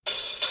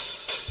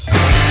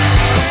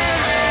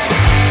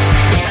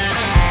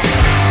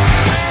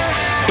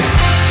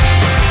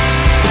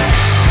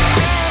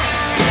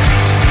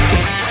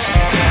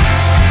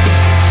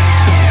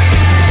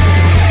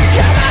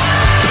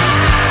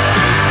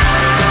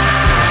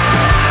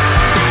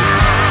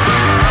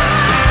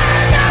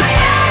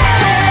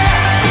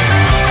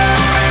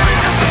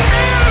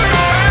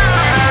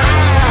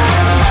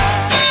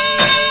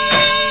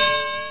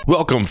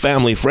Welcome,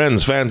 family,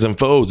 friends, fans, and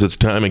foes. It's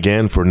time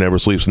again for Never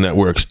Sleeps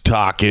Network's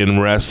Talkin'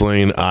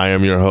 Wrestling. I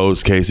am your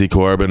host, Casey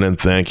Corbin, and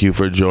thank you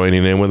for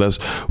joining in with us.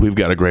 We've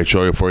got a great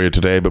show for you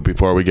today, but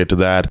before we get to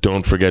that,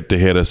 don't forget to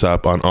hit us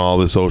up on all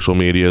the social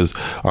medias.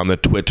 On the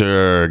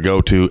Twitter, go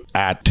to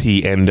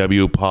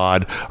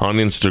 @TNWPod. On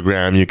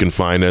Instagram, you can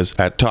find us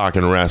at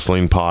Talkin'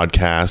 Wrestling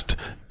Podcast.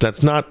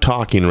 That's not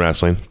talking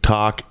wrestling,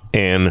 talk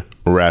and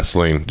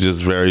wrestling.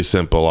 Just very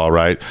simple, all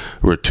right?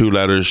 We're 2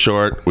 letters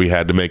short. We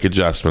had to make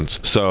adjustments.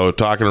 So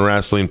Talking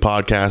Wrestling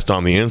Podcast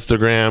on the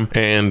Instagram,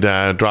 and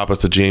drop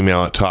us a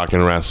Gmail at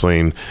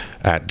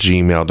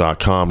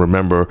talkingwrestling@gmail.com.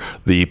 Remember,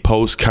 the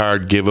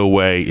postcard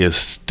giveaway is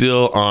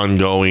still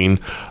ongoing.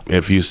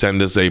 If you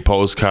send us a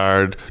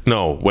postcard,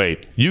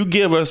 you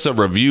give us a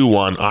review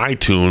on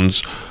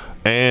iTunes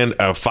and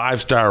a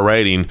 5-star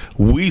rating,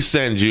 we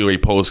send you a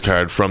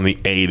postcard from the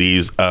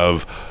 80s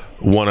of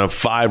one of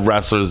 5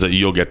 wrestlers that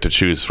you'll get to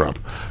choose from.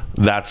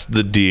 That's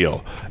the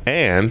deal.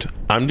 And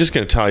I'm just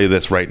going to tell you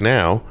this right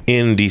now.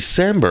 In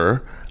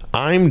December,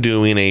 I'm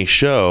doing a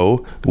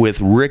show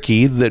with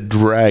Ricky the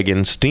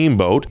Dragon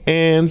Steamboat,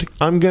 and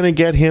I'm going to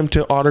get him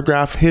to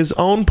autograph his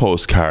own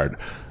postcard.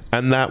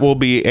 And that will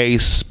be a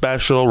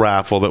special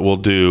raffle that we'll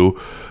do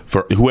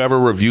for whoever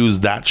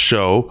reviews that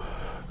show,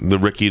 the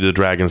Ricky the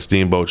Dragon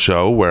Steamboat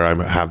show, where I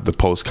have the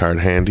postcard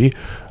handy.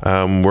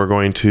 We're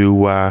going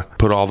to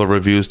put all the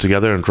reviews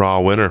together and draw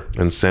a winner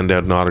and send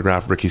out an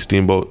autographed Ricky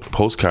Steamboat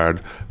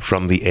postcard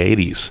from the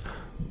 80s,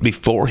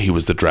 before he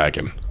was the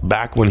Dragon,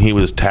 back when he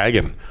was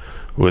tagging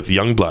with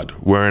Youngblood,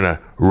 wearing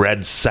a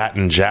red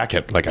satin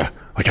jacket like an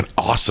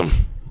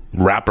awesome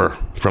rapper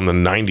from the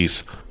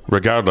 90s.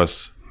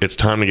 Regardless, it's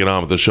time to get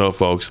on with the show,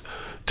 folks.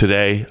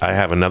 Today, I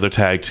have another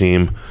tag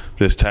team.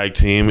 This tag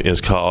team is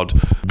called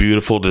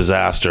Beautiful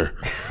Disaster.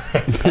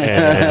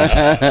 And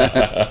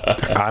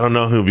I don't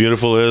know who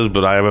Beautiful is,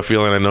 but I have a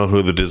feeling I know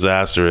who the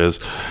Disaster is.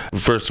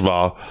 First of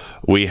all,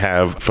 we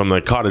have from the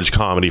Cottage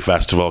Comedy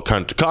Festival,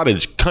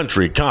 Cottage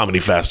Country Comedy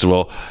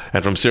Festival,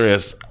 and from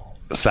Sirius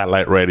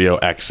Satellite Radio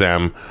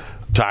XM,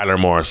 Tyler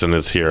Morrison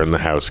is here in the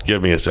house.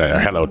 Give me a say.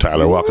 Hello,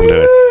 Tyler. Welcome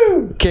to it.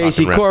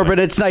 Casey Corbin,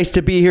 it's nice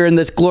to be here in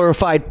this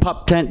glorified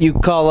pup tent you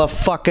call a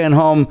fucking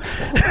home.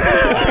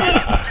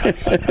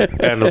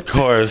 And of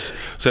course,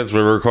 since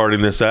we're recording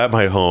this at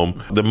my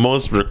home, the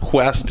most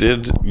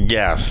requested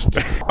guest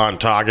on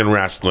Talkin'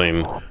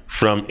 Wrestling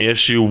from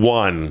issue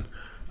 1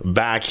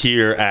 back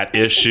here at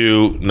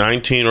issue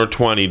 19 or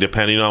 20,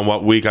 depending on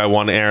what week I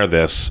want to air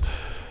this,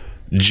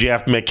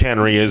 Jeff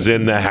McHenry is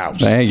in the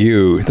house. Thank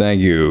you.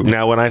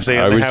 Now, when I say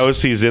in the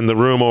house, he's in the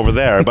room over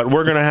there, but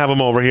we're going to have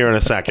him over here in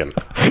a second.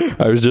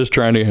 I was just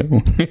trying to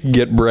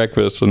get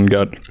breakfast and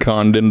got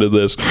conned into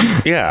this.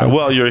 Yeah,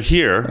 well, you're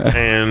here,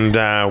 and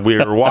we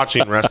were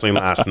watching wrestling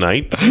last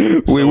night.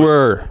 We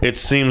were. It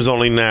seems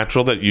only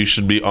natural that you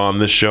should be on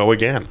the show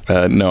again.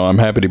 No, I'm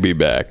happy to be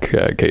back,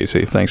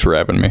 Casey. Thanks for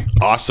having me.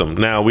 Awesome.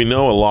 Now, we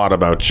know a lot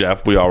about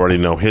Jeff. We already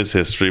know his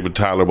history, but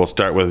Tyler, we'll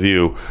start with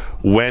you.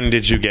 When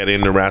did you get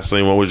into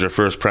wrestling? What was your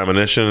first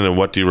premonition, and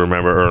what do you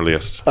remember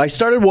earliest? I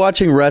started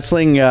watching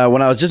wrestling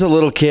when I was just a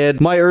little kid.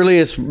 My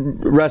earliest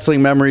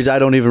wrestling memories, I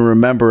don't even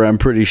remember, I'm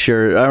pretty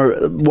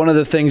sure. One of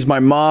the things my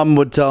mom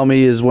would tell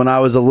me is when I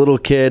was a little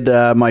kid,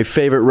 my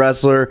favorite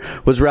wrestler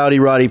was Rowdy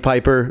Roddy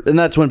Piper, and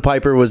that's when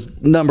Piper was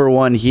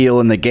 #1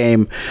 heel in the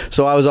game.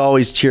 So I was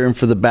always cheering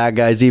for the bad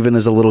guys, even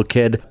as a little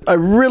kid. I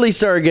really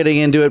started getting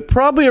into it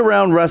probably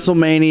around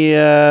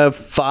WrestleMania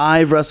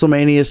 5,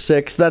 WrestleMania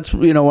 6. That's,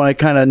 when I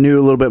kind of knew a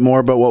little bit more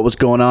about what was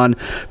going on.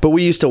 But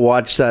we used to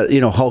watch that,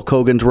 Hulk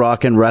Hogan's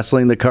Rockin'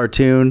 Wrestling, the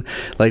cartoon.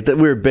 Like that,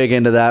 we were big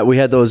into that. We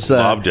had those,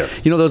 loved it.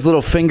 Those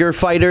little finger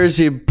fighters.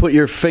 You put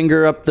your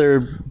finger up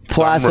their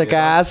plastic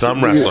ass.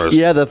 Thumb wrestlers.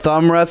 Yeah, the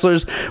thumb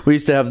wrestlers. We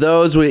used to have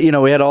those. We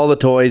had all the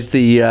toys.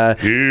 The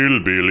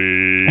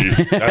Hillbilly.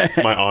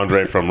 That's my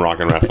Andre from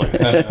Rockin' Wrestling.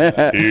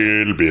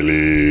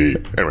 Hillbilly.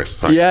 Anyways.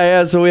 Sorry.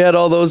 Yeah. So we had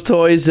all those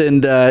toys,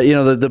 and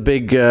the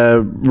big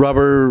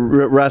rubber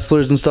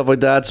wrestlers and stuff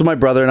like that. So my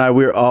brother and I,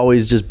 we were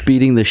always just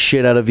beating the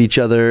shit out of each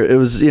other. It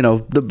was, it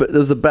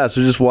was the best.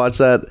 We just watched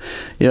that,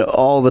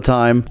 all the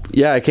time.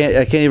 Yeah, I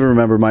can't even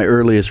remember my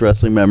earliest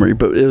wrestling memory,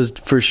 but it was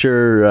for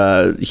sure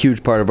a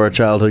huge part of our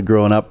childhood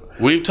growing up.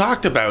 We've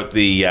talked about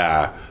the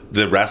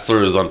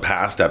wrestlers on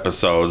past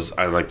episodes,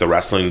 and like the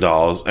wrestling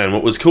dolls. And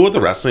what was cool with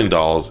the wrestling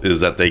dolls is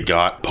that they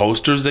got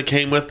posters that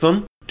came with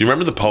them. Do you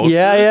remember the posters?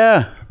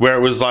 Yeah. Where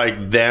it was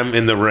like them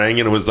in the ring,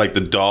 and it was like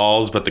the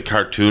dolls, but the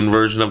cartoon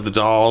version of the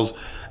dolls.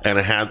 And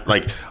it had,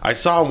 I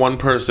saw one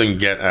person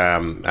get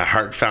a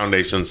Heart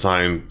Foundation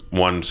signed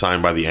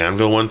by the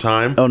Anvil one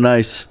time. Oh,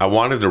 nice. I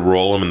wanted to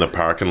roll him in the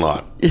parking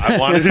lot. I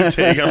wanted to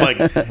take him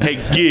hey,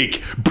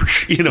 geek,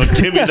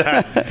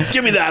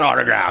 give me that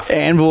autograph.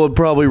 Anvil would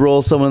probably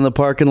roll someone in the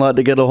parking lot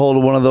to get a hold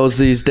of one of those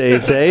these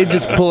days. Hey,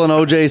 just pull an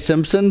O.J.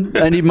 Simpson.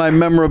 I need my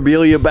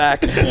memorabilia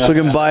back so I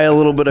can buy a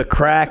little bit of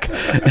crack.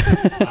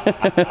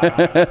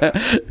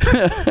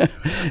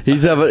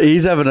 He's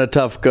having a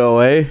tough go,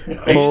 eh?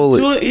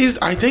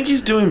 I think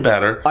he's doing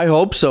better. I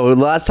hope so.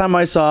 Last time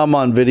I saw him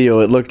on video,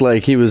 it looked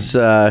like he was,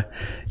 When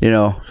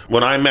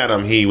I met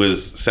him, he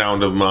was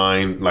sound of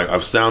mind,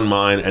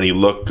 and he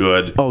looked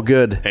good. Oh,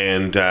 good.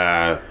 And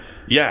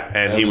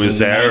and he was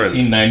there.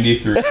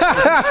 1993.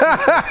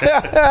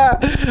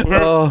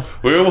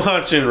 We were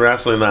watching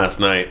wrestling last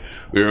night.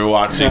 We were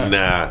watching.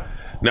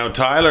 Now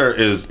Tyler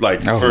is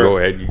like go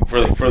ahead.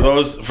 For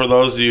those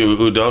of you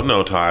who don't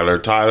know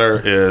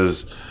Tyler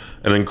is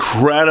an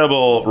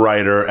incredible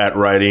writer at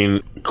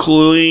writing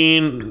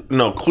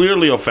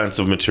clearly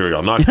offensive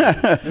material. Not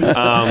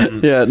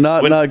good.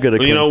 Not good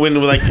at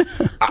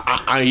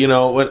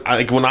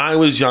when I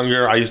was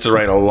younger, I used to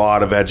write a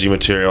lot of edgy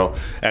material,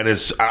 and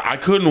I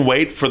couldn't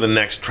wait for the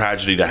next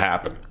tragedy to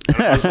happen.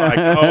 And I was like,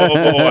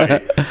 oh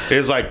boy,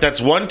 it's like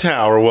that's one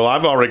tower. Well,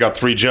 I've already got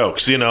 3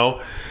 jokes,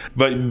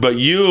 But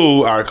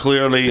you are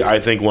clearly, I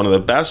think, one of the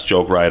best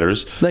joke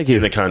writers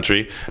in the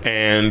country,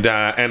 and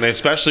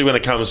especially when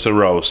it comes to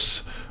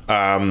roasts.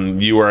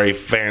 You are a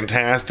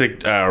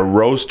fantastic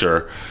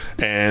roaster,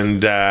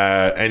 and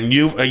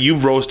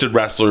you've roasted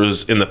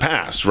wrestlers in the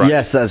past, right?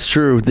 Yes, that's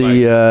true.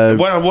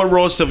 What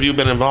roasts have you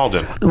been involved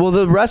in? Well,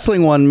 the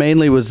wrestling one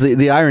mainly was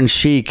the Iron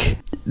Sheik.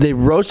 They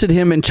roasted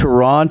him in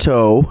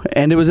Toronto,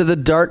 and it was at the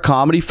Dark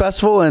Comedy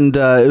Festival, and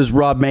it was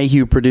Rob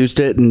Mayhew produced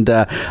it, and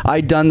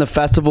I'd done the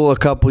festival a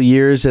couple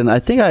years, and I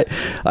think I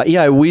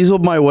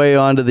weaseled my way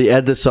onto the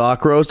Ed the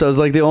Sock roast. I was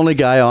like the only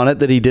guy on it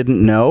that he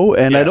didn't know,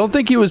 and I don't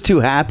think he was too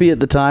happy at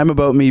the time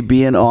about me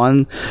being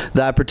on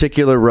that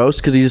particular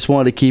roast because he just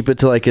wanted to keep it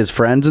to like his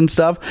friends and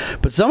stuff.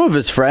 But some of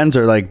his friends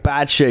are like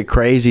batshit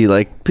crazy.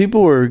 Like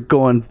people were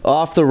going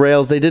off the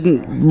rails. They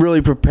didn't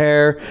really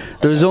prepare.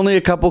 There was only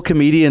a couple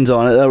comedians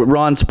on it.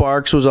 Ron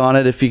Sparks was on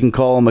it, if you can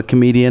call him a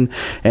comedian,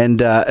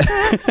 and Andrea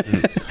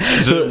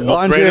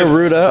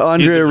Arruda.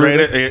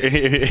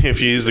 If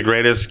he's the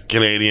greatest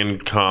Canadian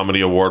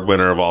comedy award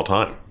winner of all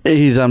time.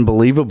 He's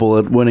unbelievable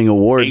at winning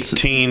awards.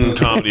 18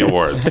 comedy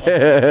awards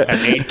and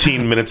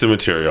 18 minutes of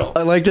material.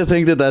 I like to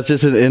think that that's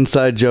just an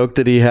inside joke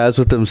that he has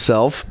with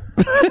himself.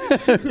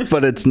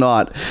 But it's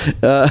not.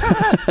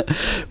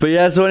 But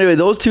yeah, so anyway,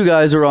 those 2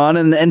 guys are on,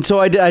 and so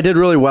I did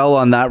really well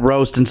on that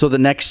roast. And so the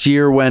next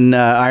year when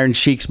Iron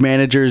Sheik's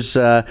managers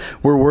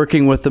were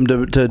working with them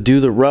to do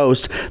the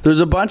roast,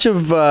 there's a bunch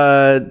of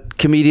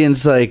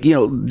comedians like,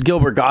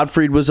 Gilbert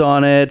Gottfried was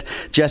on it,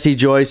 Jesse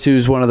Joyce,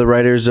 who's one of the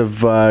writers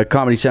of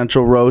Comedy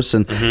Central roast,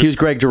 and he was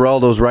Greg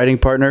Giraldo's writing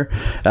partner,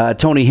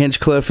 Tony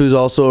Hinchcliffe, who's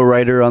also a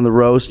writer on the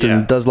roast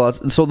and does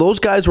lots. So those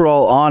guys were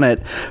all on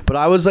it, but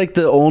I was like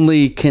the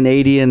only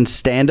Canadian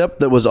stand-up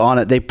that was on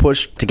it. They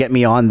pushed to get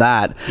me on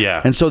that.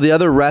 Yeah. And so the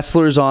other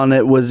wrestlers on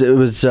it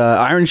was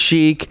Iron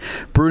Sheik,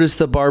 Brutus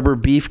the Barber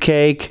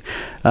Beefcake.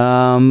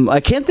 I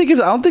don't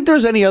think there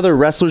was any other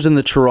wrestlers in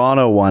the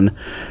Toronto one.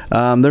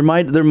 There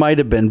might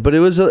have been, but it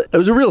was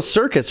a real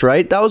circus,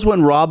 right? That was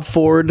when Rob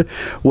Ford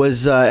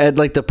was at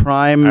like the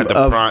prime at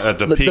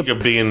the peak of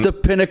being the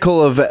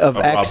pinnacle of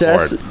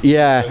excess.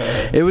 Yeah,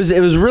 it was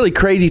a really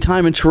crazy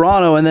time in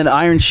Toronto, and then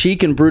Iron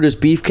Sheik and Brutus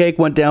Beefcake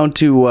went down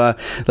to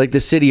like the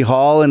city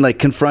hall and like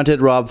confronted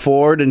Rob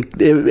Ford, and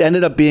it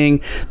ended up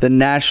being the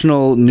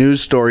national news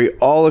story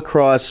all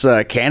across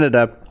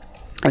Canada.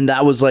 And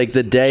that was like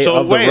the day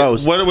of the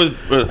roast. What it was,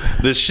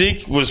 the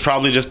Sheik was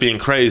probably just being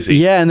crazy.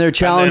 Yeah, and they're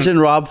challenging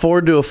Rob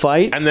Ford to a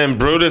fight. And then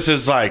Brutus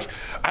is like,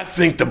 I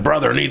think the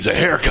brother needs a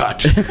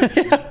haircut.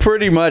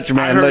 Pretty much,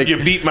 man. I heard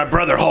you beat my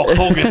brother Hulk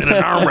Hogan in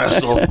an arm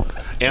wrestle,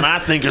 and I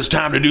think it's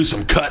time to do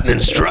some cutting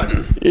and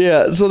strutting.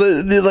 Yeah, so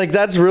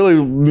that's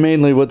really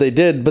mainly what they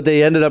did, but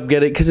they ended up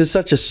getting, because it's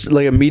such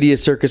a media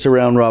circus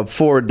around Rob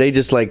Ford, they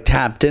just like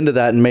tapped into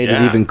that and made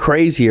it even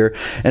crazier.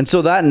 And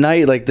so that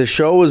night, like the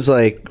show was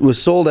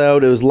sold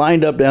out. It was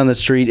lined up down the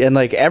street, and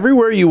like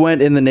everywhere you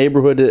went in the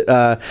neighborhood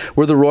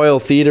where the Royal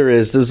Theatre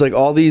is, there's like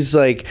all these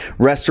like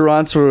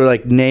restaurants were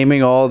like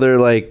naming all their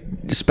like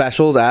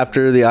specials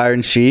after the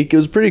Iron Sheik. It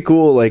was pretty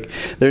cool. Like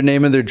they're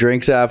naming their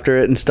drinks after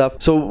it and stuff.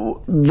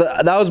 So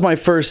that was my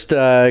first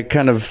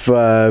kind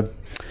of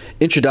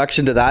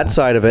introduction to that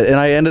side of it, and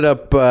I ended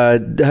up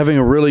having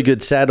a really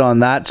good set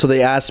on that. So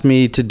they asked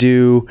me to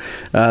do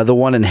the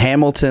one in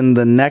Hamilton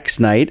the next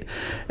night,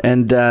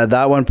 and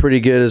that went pretty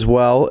good as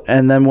well.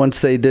 And then once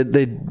they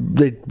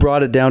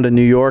brought it down to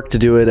New York to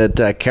do it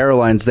at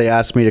Caroline's, they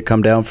asked me to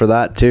come down for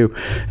that too,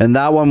 and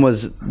that one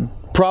was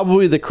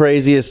probably the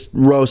craziest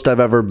roast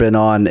I've ever been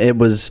on. It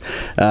was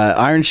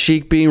Iron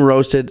Sheik being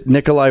roasted.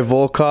 Nikolai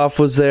Volkov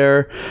was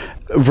there.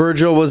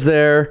 Virgil was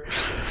there.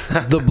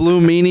 The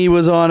Blue Meanie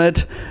was on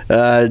it.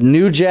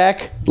 New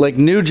Jack,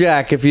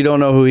 if you don't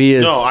know who he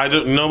is. No, I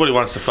don't. Nobody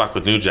wants to fuck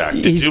with New Jack.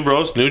 Did you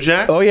roast New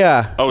Jack? Oh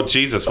yeah. Oh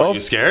Jesus, were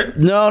you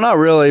scared? No, not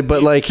really.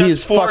 But like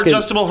he's 4 fucking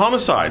adjustable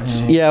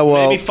homicides. Yeah,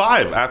 well, maybe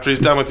 5 after he's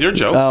done with your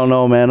jokes. I don't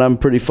know, man. I'm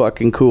pretty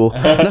fucking cool.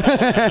 But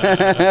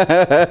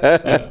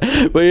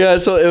yeah,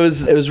 so it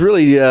was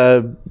really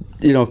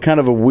kind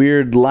of a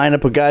weird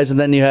lineup of guys. And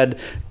then you had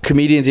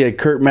comedians. You had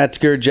Kurt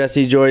Metzger,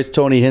 Jesse Joyce,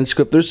 Tony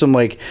Hinchcliffe. There's some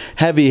like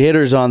heavy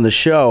hitters on the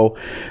show,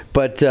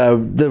 but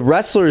the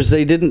wrestlers,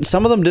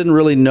 some of them didn't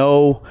really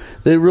know,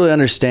 they didn't really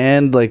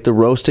understand like the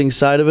roasting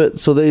side of it,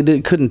 so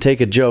they couldn't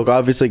take a joke.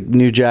 Obviously,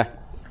 New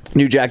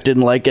Jack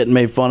didn't like it and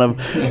made fun of.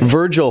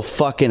 Virgil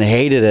fucking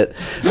hated it.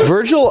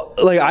 Virgil,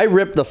 like, I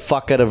ripped the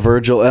fuck out of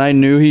Virgil, and I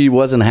knew he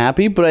wasn't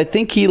happy, but I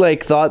think he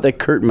like thought that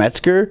Kurt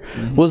Metzger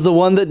was the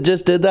one that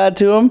just did that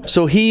to him.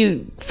 So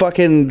he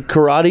fucking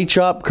karate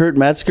chopped Kurt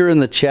Metzger in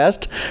the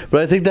chest,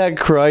 but I think that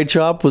karate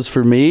chop was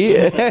for me.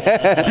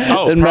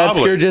 And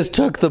Metzger just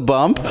took the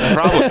bump.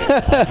 Probably.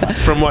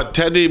 From what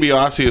Ted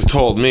DiBiase has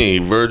told me,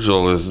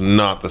 Virgil is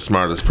not the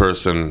smartest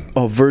person.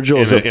 Oh, Virgil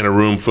is in a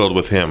room filled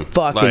with him.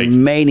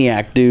 Fucking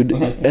maniac, dude.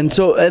 And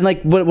so, and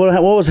like, what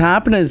was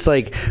happening is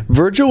like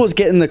Virgil was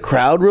getting the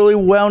crowd really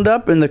wound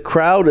up, and the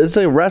crowd, it's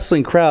a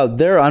wrestling crowd,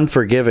 they're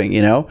unforgiving,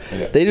 Yeah.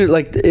 They do,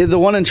 like the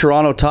one in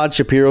Toronto, Todd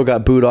Shapiro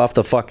got booed off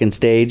the fucking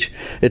stage.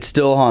 It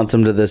still haunts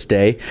him to this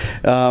day.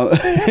 And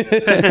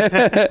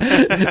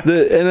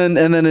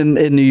then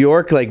in New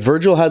York, like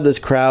Virgil had this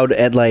crowd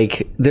at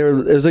like it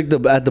was like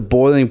at the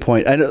boiling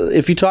point. I know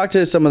if you talk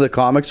to some of the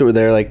comics that were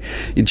there, like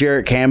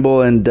Jarrett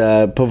Campbell and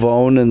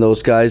Pavone and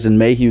those guys and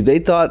Mayhew, they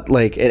thought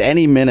like at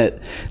any minute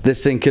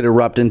this thing could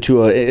erupt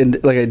into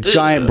a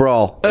giant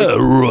brawl. A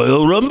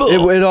Royal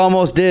Rumble. It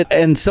almost did,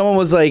 and someone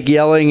was like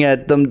yelling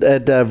at them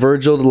at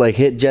Virgil to like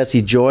hit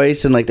Jesse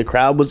Joyce, and like the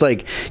crowd was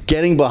like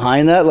getting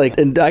behind that, like,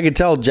 and I could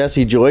tell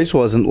Jesse Joyce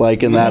wasn't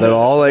liking that at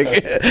all. Like,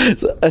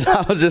 and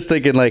I was just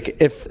thinking like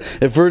if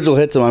Virgil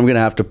hits him, I'm gonna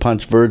have to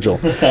punch Virgil.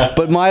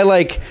 But my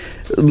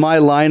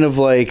line of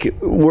like,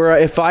 where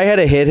if I had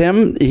to hit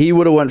him, he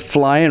would have went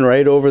flying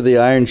right over the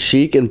Iron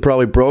Sheik and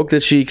probably broke the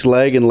Sheik's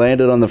leg and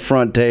landed on the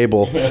front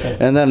table,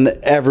 and then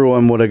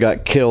everyone would have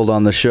got killed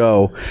on the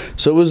show.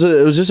 So it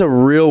was just a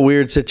real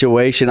weird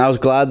situation. I was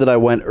glad that I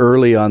went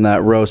early on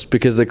that roast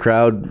because the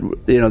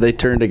crowd, they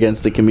turned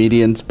against the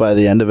comedians by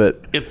the end of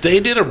it. If they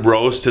did a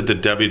roast at the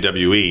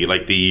WWE,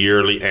 like the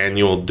yearly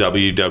annual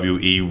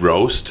WWE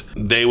roast,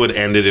 they would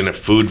end it in a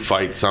food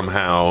fight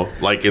somehow,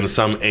 like in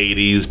some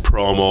 80s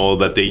promo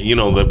that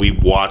that we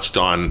watched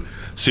on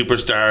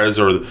Superstars,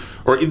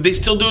 or they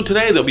still do it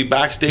today. They'll be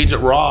backstage at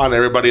Raw and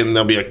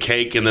there'll be a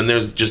cake, and then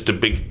there's just a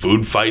big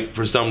food fight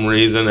for some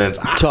reason, and it's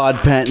Todd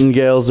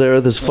Pentangale's there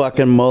with his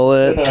fucking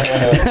mullet.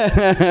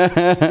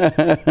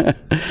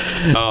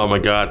 Oh my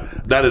god,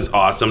 that is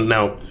awesome.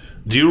 Now,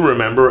 do you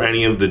remember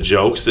any of the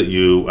jokes that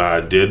you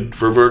did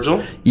for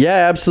Virgil?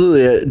 Yeah,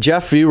 absolutely.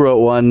 Jeff V wrote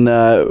one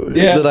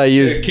that I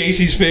used.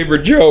 Casey's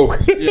favorite joke.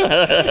 Do you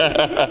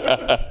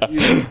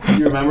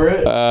remember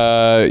it?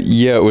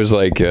 Yeah, it was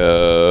like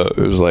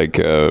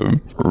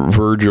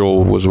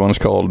Virgil was once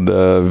called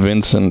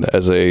Vincent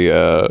as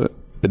a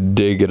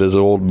dig at his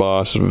old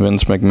boss,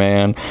 Vince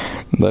McMahon.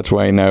 That's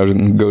why he now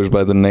goes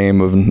by the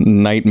name of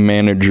night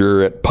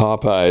manager at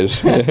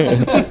Popeyes.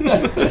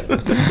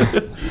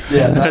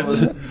 Yeah,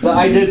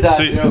 I did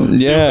that.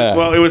 Yeah.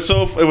 Well, it was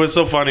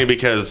so funny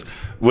because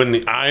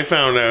when I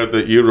found out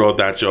that you wrote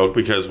that joke,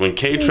 because when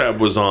K-Trev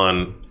was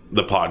on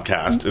the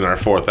podcast in our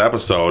 4th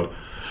episode,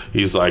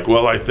 he's like,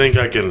 well, I think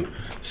I can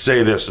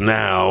say this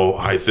now.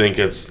 I think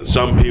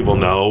some people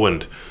know,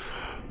 and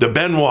the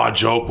Benoit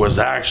joke was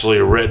actually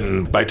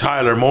written by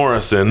Tyler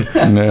Morrison.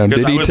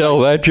 Did he tell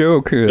that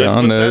joke?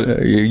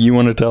 You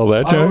want to tell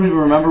that joke? I don't even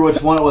remember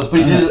which one it was,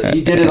 but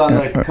he did it on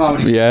the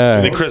comedy.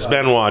 Yeah, the Chris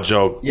Benoit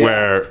joke,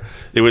 where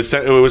it was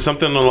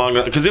something along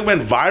because it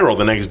went viral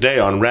the next day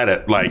on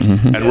Reddit,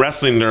 and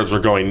wrestling nerds were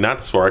going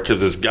nuts for it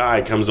because this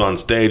guy comes on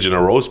stage in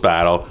a roast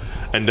battle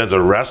and does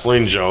a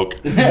wrestling joke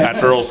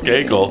at Earl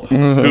Skakel,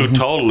 who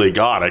totally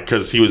got it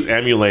because he was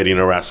emulating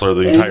a wrestler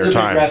the entire He's a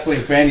time. big wrestling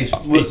fan.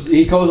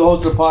 He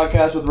co-hosts a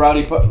podcast with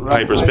Rowdy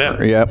Piper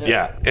Spin. Yep.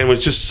 Yeah, and it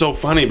was just so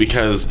funny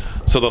because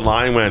the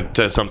line went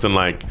to something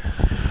like,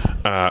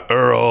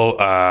 Earl,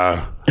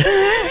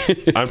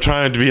 I'm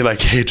trying to be like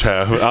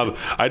K-Trav.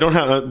 I don't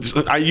have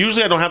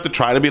to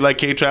try to be like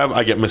K-Trav.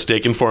 I get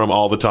mistaken for him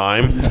all the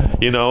time.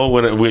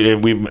 When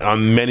we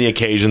on many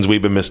occasions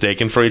we've been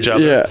mistaken for each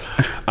other.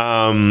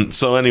 Yeah.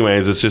 So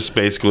anyways, it's just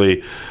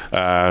basically,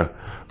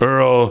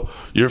 Earl,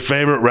 your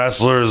favorite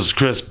wrestler is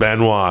Chris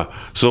Benoit.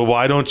 So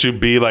why don't you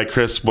be like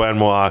Chris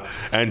Benoit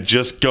and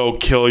just go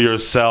kill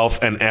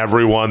yourself and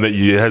everyone that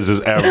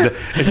has ever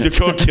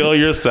go kill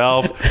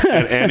yourself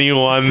and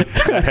anyone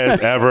that has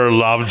ever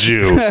loved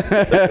you. And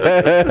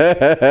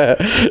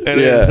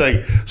it's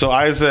like, so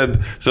I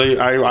said,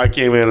 I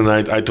came in and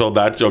I told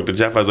that joke to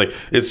Jeff. I was like,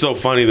 it's so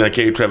funny that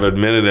K-Trev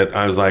admitted it.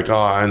 I was like,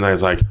 and I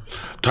was like,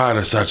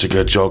 Tyler's such a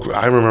good joke.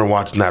 I remember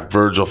watching that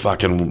Virgil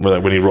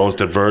when he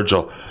roasted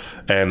Virgil.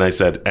 And I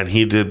said, and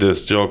he did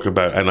this joke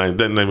about, and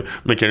then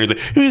McHenry's like,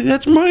 hey,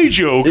 that's my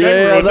joke.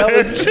 Yeah,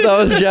 that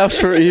was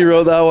Jeff's. He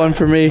wrote that one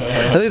for me.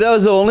 I think that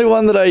was the only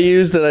one that I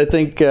used that I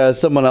think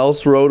someone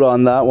else wrote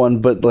on that one,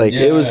 but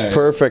it was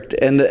perfect.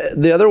 And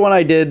the other one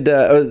I did,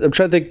 I'm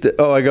trying to think.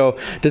 I go,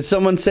 did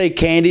someone say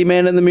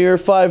Candyman in the mirror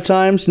 5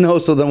 times? No.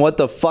 So then what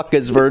the fuck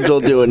is Virgil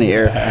doing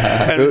here?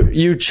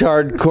 You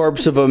charred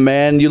corpse of a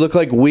man. You look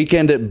like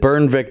Weekend at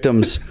Burn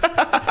Victims.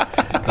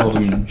 Called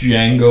him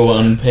Django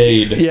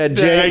Unpaid. Yeah,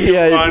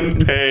 Django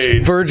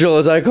Unpaid. Virgil,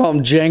 as I call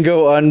him,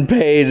 Django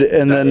Unpaid.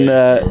 And then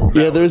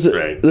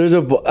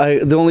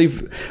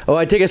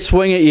I take a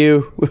swing at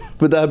you,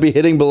 but that'd be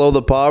hitting below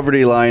the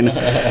poverty line.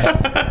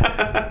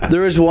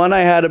 There was one I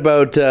had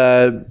about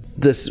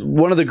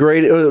one of the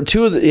great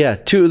two of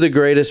the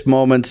greatest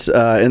moments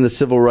in the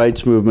civil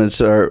rights movements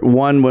are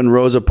one when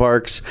Rosa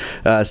Parks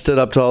stood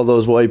up to all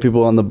those white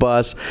people on the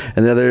bus,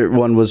 and the other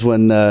one was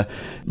when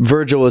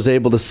Virgil was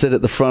able to sit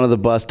at the front of the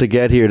bus to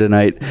get here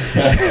tonight.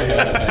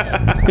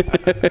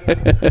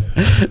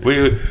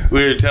 we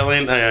were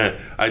telling.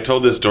 I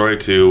told this story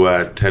to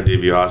Ted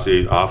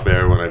DiBiase off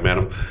air when I met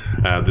him.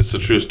 This is a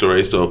true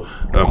story. So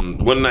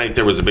one night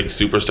there was a big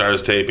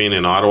Superstars taping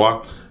in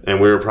Ottawa,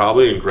 and we were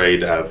probably in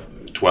grade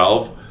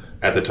 12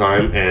 at the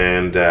time,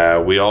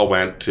 and we all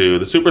went to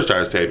the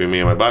Superstars taping, me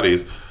and my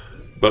buddies.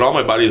 But all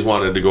my buddies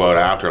wanted to go out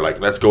after, like,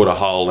 let's go to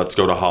Hull.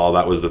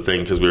 That was the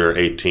thing, because we were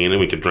 18 and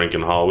we could drink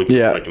in Hull. We could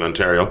drink in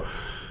Ontario.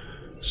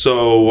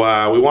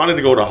 So we wanted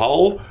to go to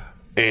Hull,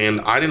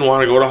 and I didn't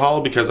want to go to Hull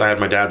because I had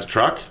my dad's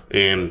truck,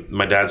 and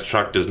my dad's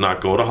truck does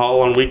not go to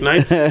Hull on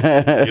weeknights.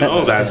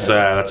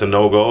 That's a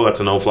no-go. That's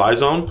a no-fly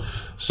zone.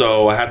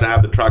 So I had to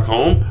have the truck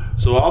home.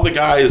 So all the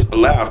guys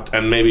left,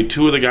 and maybe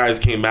 2 of the guys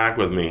came back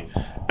with me.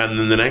 And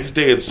then the next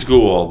day at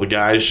school, the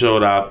guys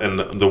showed up, and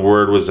the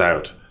word was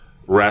out.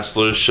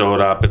 Wrestlers showed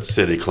up at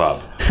City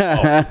Club.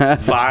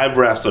 5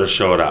 wrestlers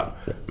showed up.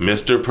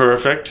 Mr.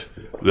 Perfect,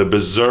 the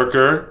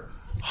Berserker,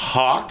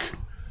 Hawk,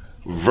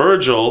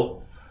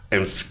 Virgil,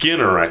 and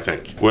Skinner, I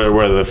think,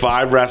 were the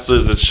 5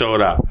 wrestlers that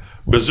showed up.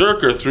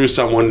 Berserker threw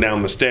someone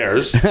down the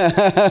stairs.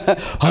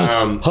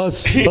 Huss.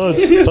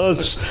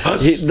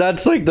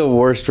 That's like the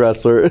worst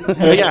wrestler.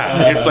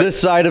 Yeah, it's like this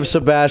side of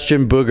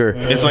Sebastian Booger.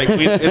 It's like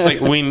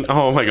we.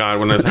 Oh my God!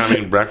 When I was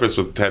having breakfast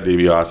with Ted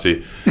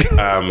DiBiase,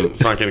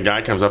 fucking a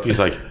guy comes up. He's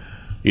like,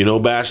 "You know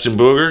Bastion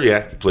Booger?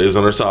 Yeah, plays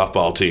on our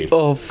softball team."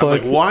 Oh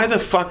fuck! I'm like, why the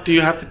fuck do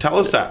you have to tell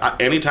us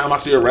that? Anytime I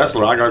see a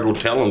wrestler, I gotta go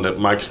tell him that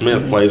Mike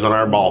Smith plays on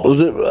our ball.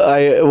 Was it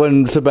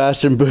when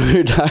Sebastian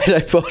Booger died?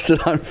 I posted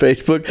on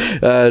Facebook.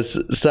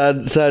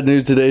 Sad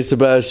news today.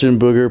 Sebastian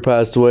Booger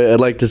passed away. I'd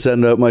like to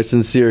send out my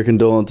sincere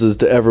condolences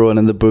to everyone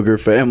in the Booger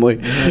family.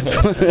 I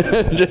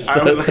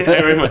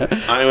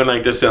would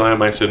like to send out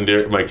my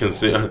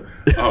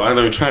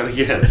let me try it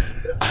again.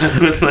 I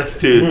would like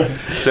to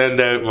send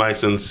out my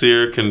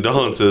sincere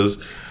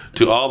condolences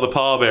to all the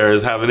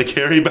pallbearers having to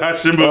carry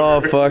Bastion Booger.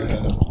 Oh, fuck.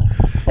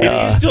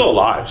 And he's still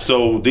alive,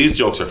 so these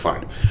jokes are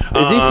fine.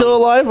 Is he still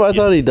alive? I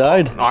thought he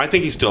died. I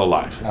think he's still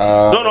alive.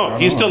 No,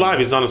 he's still alive.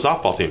 He's on a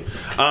softball team.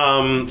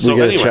 So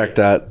we gotta check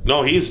that.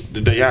 No,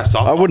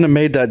 softball. I wouldn't have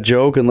made that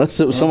joke unless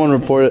someone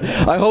reported.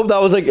 I hope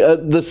that was like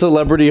the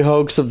celebrity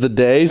hoax of the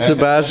day.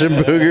 Sebastian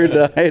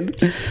Booger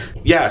died.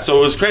 Yeah, so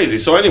it was crazy.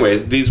 So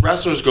anyways, these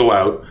wrestlers go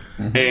out,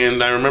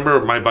 and I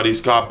remember my buddy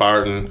Scott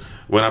Barton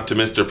went up to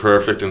Mr.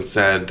 Perfect and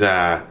said,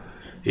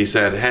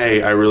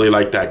 hey, I really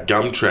like that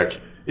gum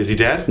trick. Is he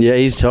dead? Yeah,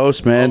 he's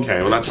toast, man. Okay,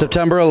 well, that's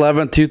September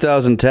 11th,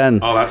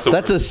 2010. Oh, that's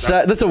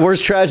the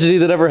worst tragedy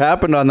that ever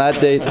happened on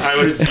that date. You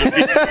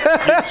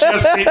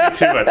just beat me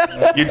to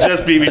it. You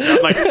just beat me.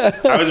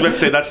 I was about to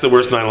say that's the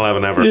worst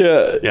 9/11 ever.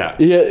 Yeah.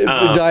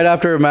 Died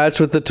after a match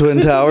with the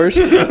Twin Towers.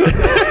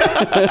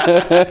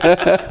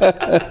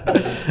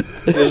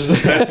 That's the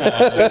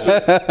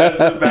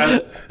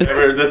best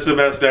ever. That's the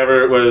best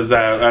ever. I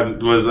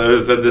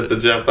said this to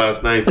Jeff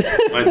last night.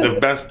 The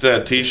best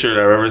T-shirt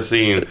I've ever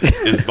seen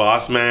is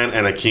Boss Man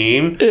and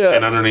Akeem,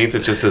 and underneath it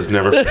just says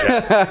 "Never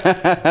Forget."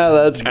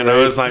 That's great. And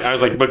I was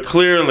like, but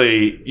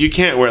clearly you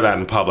can't wear that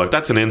in public.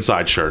 That's an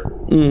inside shirt.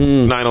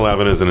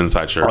 9/11 is an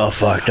inside shirt. Oh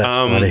fuck, that's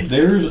funny.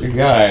 There's a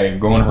guy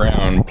going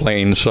around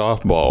playing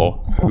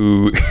softball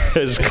who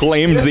has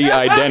claimed the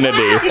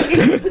identity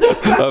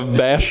of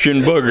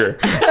Bastion Booger.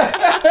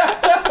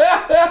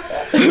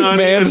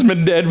 Man's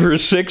been dead for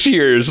 6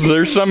 years.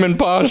 There's some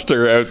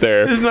imposter out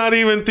there. It's not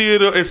even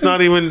Theodore. It's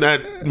not even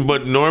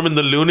but Norman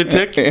the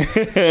Lunatic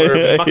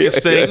or Marcus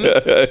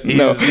Satan. He's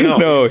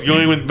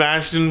going with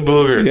Bastion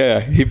Booger. Yeah,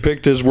 he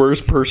picked his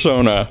worst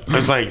persona. I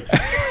was like,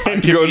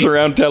 and goes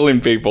around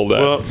telling people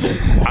that. Well,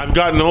 I've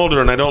gotten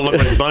older and I don't look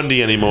like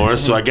Bundy anymore,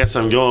 so I guess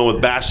I'm going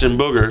with Bastion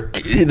Booger.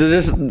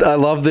 I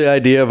love the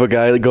idea of a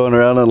guy going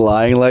around and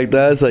lying like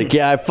that. It's like,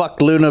 yeah, I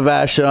fucked Luna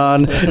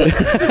Vachon.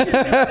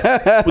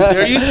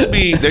 There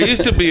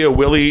used to be a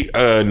Willie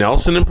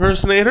Nelson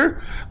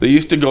impersonator. They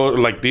used to go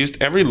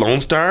every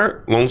Lone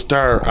Star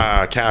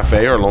Star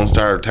Cafe or Lone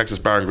Star Texas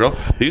Bar and Grill,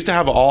 they used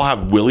to all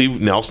have Willie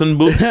Nelson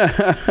booths.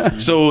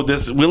 So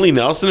this Willie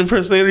Nelson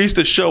impersonator used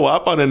to show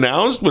up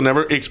unannounced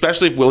whenever,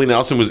 especially if Willie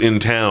Nelson was in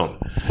town.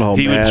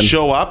 He would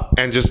show up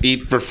and just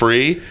eat for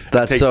free.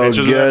 That's take so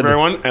pictures good. of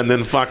everyone, and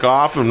then fuck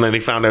off. And then he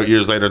found out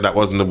years later that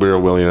wasn't the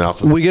real Willie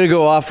Nelson. We gotta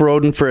go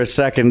off-roading for a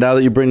second now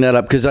that you bring that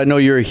up, because I know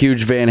you're a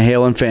huge Van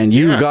Halen fan.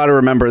 You got to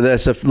remember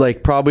this. If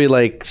probably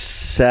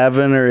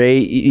 7 or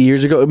 8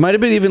 years ago, it might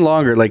have been even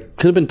longer.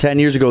 Could have been 10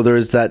 years ago. There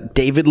was that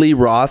David Lee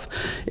Roth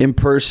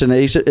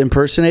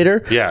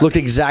impersonator. Yeah. Looked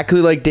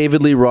exactly like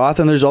David Lee Roth,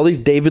 and there's all these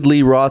David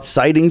Lee Roth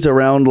sightings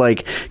around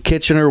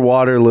Kitchener,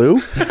 Waterloo.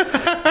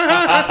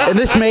 And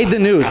this made the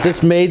news.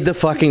 This made the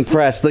fucking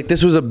press.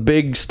 This was a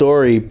big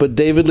story. But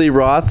David Lee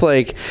Roth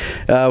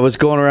was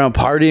going around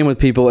partying with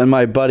people, and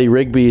my buddy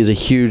Rigby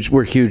is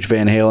we're huge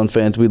Van Halen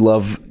fans. We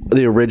love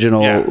the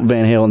original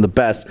Van Halen the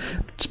best,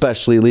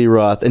 especially Lee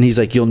Roth. And he's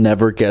like, you'll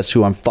never guess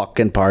who I'm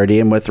fucking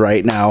partying with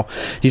right now.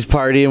 He's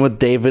partying with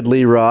David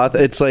Lee Roth.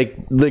 It's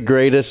the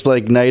greatest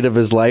night of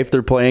his life.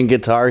 They're playing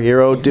Guitar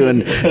Hero,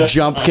 doing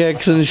jump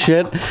kicks and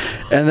shit.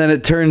 And then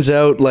it turns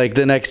out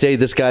the next day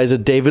this guy's a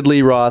David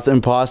Lee Roth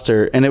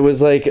imposter. And it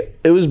was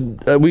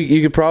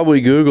you could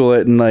probably Google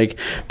it and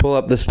pull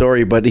up the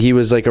story, but he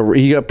was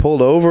he got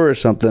pulled over or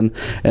something,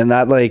 and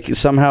that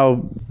somehow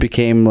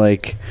became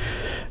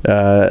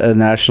a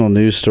national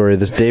news story.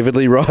 This David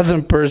Lee Roth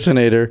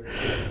impersonator.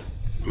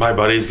 My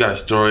buddy's got a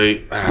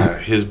story.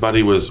 His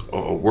buddy was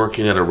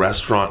working at a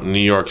restaurant in New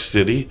York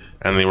City,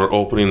 and they were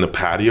opening the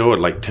patio at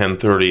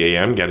 10:30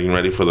 a.m., getting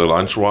ready for the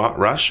lunch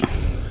rush.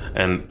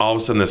 And all of a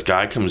sudden, this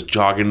guy comes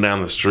jogging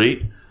down the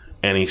street,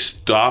 and he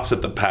stops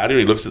at the patio.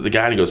 He looks at the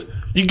guy and he goes,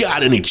 "You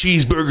got any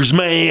cheeseburgers,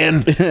 man?"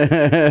 And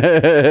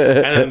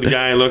then the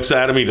guy looks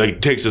at him. He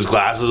takes his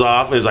glasses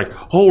off and he's like,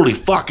 "Holy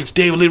fuck, it's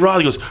David Lee Roth."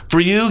 He goes, "For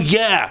you?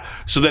 Yeah."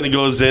 So then he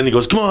goes in. He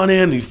goes, "Come on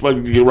in." He's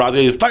fucking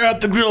fire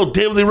up the grill.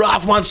 David Lee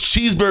Roth wants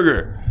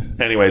cheeseburger.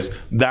 Anyways,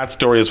 that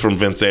story is from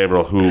Vince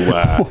Averill,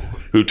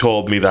 who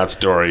told me that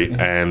story.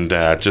 And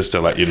just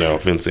to let you know,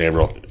 Vince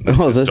Averill, that's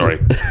the story.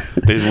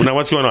 Now,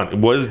 what's going on?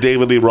 Was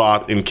David Lee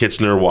Roth in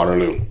Kitchener,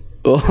 Waterloo?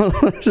 Well,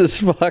 this is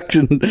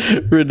fucking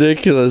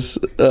ridiculous.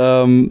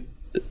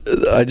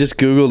 I just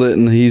Googled it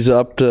and he's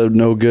up to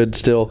no good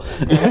still.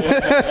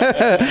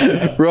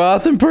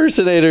 Roth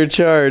impersonator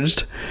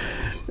charged.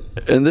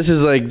 And this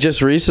is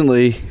just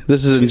recently.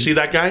 This is You see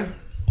that guy?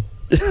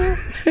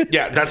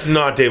 Yeah, that's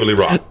not David Lee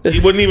Roth. He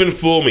wouldn't even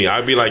fool me.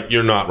 I'd be like,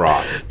 "You're not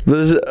Roth."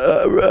 This is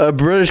a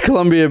British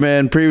Columbia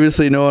man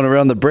previously known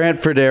around the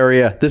Brantford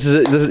area. This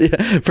is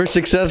for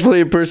successfully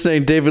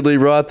impersonating David Lee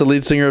Roth, the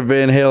lead singer of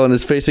Van Halen,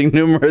 is facing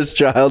numerous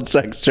child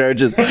sex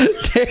charges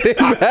dating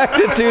back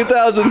to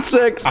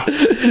 2006.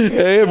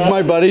 Hey,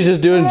 my buddy's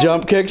just doing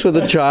jump kicks with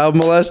a child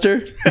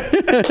molester.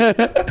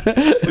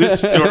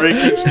 This story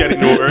keeps getting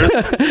worse.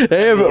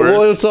 Hey,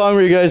 what song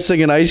were you guys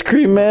singing? Ice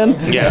Cream Man?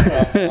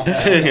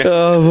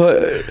 Yeah.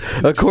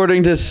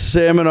 According to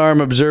Salmon Arm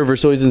Observer,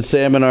 so he's in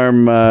Salmon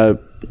Arm,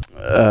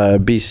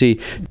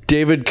 BC.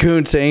 David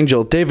Kuntz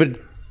Angel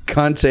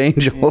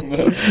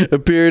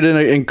appeared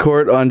in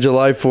court on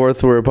July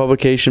 4th, where a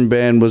publication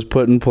ban was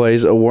put in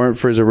place, a warrant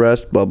for his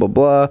arrest, blah blah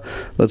blah.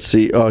 Let's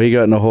see. Oh, he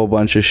got in a whole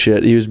bunch of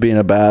shit. He was being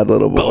a bad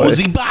little boy.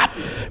 Bosey bop.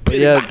 But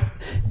yeah,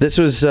 this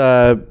was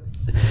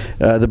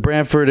the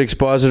Brantford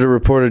Expositor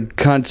reported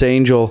Kuntz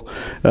Angel,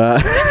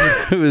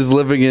 who was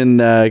living in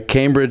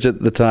Cambridge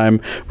at the time,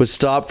 was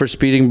stopped for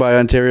speeding by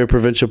Ontario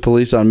Provincial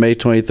Police on May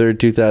 23rd,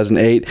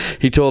 2008.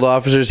 He told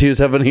officers he was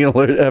having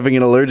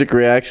an allergic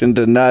reaction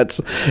to nuts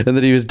and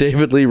that he was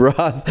David Lee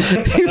Roth.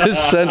 He was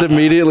sent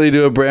immediately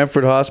to a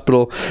Brantford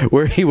hospital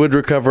where he would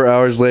recover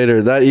hours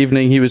later. That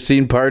evening, he was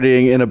seen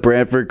partying in a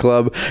Brantford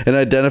club and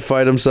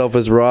identified himself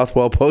as Roth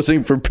while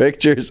posing for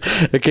pictures.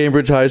 A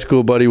Cambridge high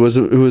school buddy who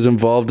was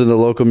involved in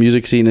the local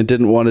music scene and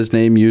didn't want his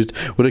name used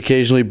would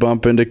occasionally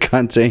bump into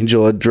Kuntz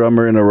Angel, a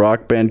drummer in a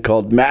rock band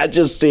called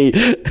Majesty.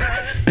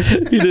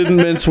 He didn't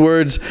mince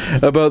words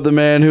about the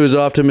man who was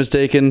often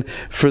mistaken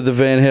for the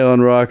Van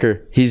Halen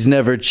rocker. He's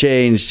never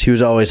changed. He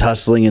was always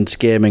hustling and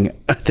scamming.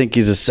 I think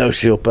he's a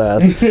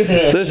sociopath.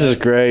 This is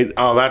great.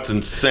 Oh, that's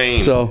insane.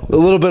 So a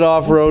little bit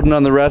off-roading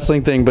on the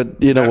wrestling thing,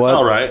 but you know That's what?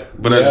 all right.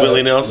 But as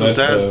Willie Nelson that's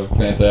said, a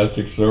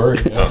fantastic story.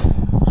 Yeah.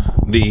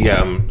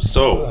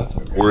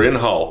 We're in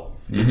Hull.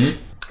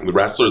 Mm-hmm. The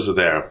wrestlers are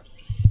there.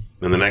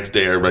 And the next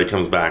day, everybody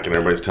comes back and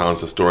everybody's telling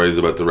us the stories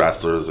about the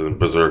wrestlers and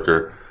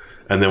Berserker.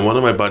 And then one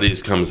of my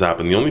buddies comes up,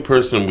 and the only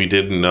person we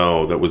didn't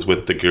know that was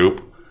with the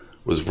group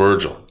was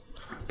Virgil.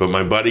 But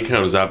my buddy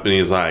comes up and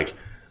he's like,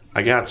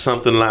 "I got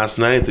something last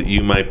night that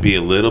you might be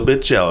a little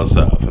bit jealous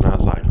of." And I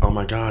was like, "Oh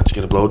my God, you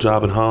get a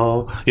blowjob in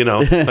Hull?"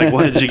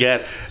 What did you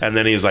get? And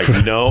then he's like,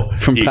 "No."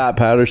 From Pat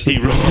Patterson.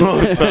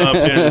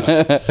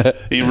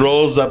 He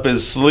rolls up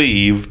his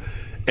sleeve,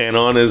 and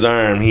on his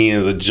arm, he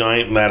has a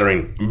giant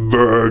lettering,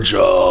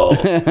 Virgil.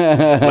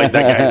 Like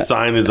that guy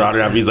signed his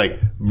autograph. He's like,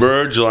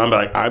 Virgil. I'm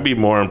like, I'd be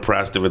more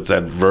impressed if it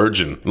said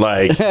Virgin.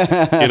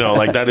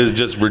 That is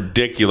just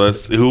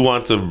ridiculous. Who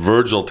wants a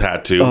Virgil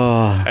tattoo?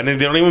 And then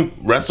they don't even,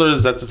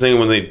 wrestlers, that's the thing,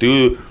 when they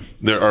do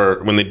there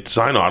are, when they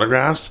sign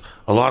autographs,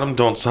 a lot of them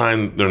don't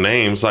sign their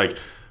names. Like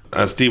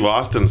Steve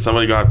Austin,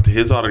 somebody got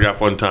his autograph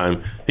one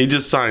time. He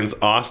just signs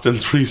Austin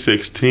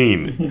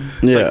 316.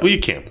 It's like, well, you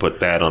can't put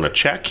that on a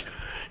check.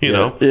 You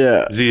know,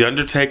 The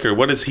Undertaker.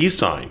 What does he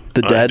sign?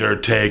 The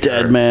Undertaker,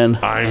 dead man.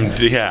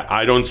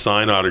 I don't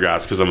sign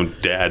autographs because I'm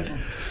dead.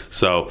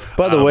 So,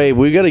 by the way,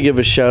 we got to give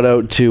a shout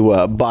out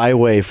to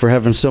Byway for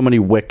having so many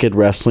wicked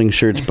wrestling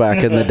shirts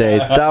back in the day.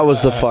 That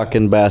was the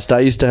fucking best. I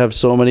used to have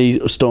so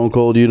many Stone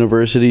Cold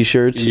University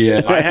shirts.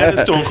 Yeah, I had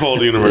a Stone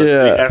Cold University,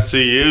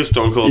 SCU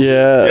Stone Cold.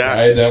 Yeah,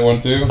 I had that one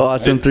too.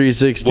 Austin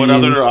 316. What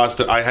other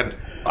Austin? I had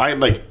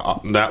like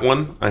that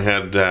one. I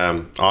had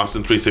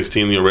Austin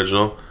 316, the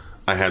original.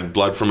 I had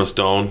Blood from a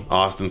Stone,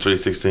 Austin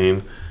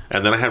 316.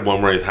 And then I had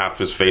one where half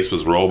his face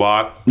was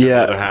robot. Yeah.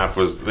 The other half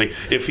was like,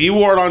 if he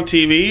wore it on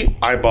TV,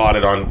 I bought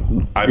it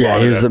on.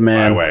 He's the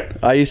man.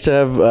 I used to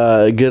have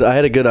I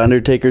had a good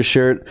Undertaker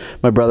shirt.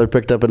 My brother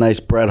picked up a nice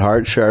Bret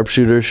Hart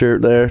sharpshooter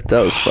shirt there.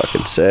 That was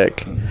fucking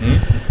sick.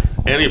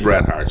 Any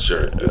Bret Hart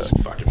shirt is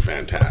fucking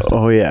fantastic.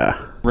 Oh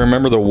yeah.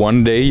 Remember the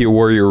one day you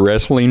wore your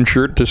wrestling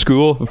shirt to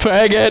school?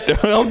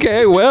 Faggot!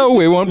 Okay, well,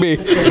 we won't be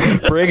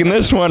breaking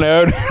this one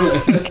out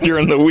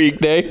during the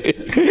weekday.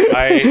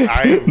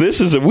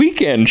 This is a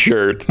weekend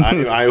shirt.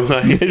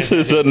 This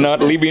is a not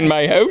leaving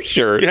my house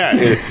shirt.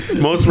 Yeah,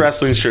 most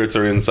wrestling shirts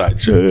are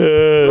inside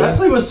shirts.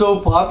 Wrestling was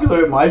so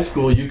popular at my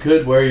school, you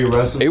could wear your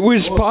wrestling. It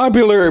was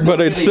popular, but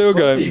it still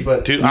got...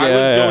 Dude,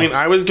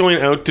 I was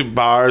going out to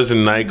bars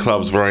and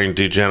nightclubs wearing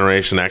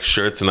Degeneration X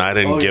shirts, and I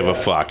didn't give a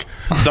fuck.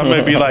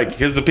 Somebody be like,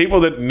 because the people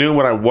that knew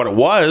what it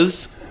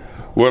was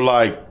were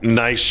like,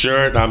 nice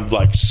shirt. I'm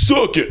like,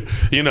 suck it,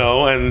 you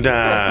know, and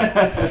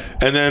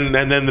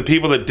then the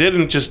people that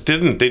didn't.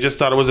 They just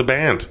thought it was a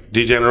band,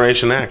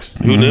 Degeneration X.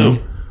 Who knew?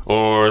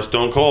 Or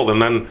Stone Cold.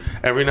 And then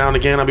every now and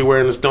again I'll be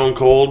wearing a Stone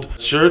Cold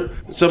shirt.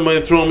 Somebody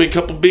would throw me a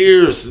couple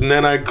beers, and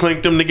then I'd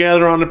clink them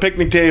together on the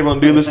picnic table and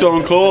do the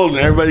Stone Cold, and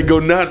everybody go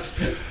nuts.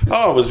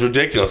 Oh, it was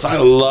ridiculous. I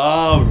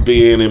love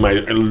being in my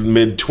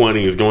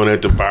mid-20s going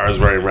out to bars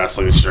wearing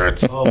wrestling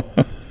shirts.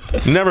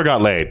 Never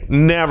got laid.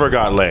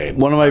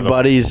 One of my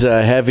buddies,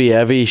 Heavy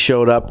Evie,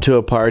 showed up to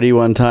a party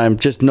one time,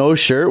 just no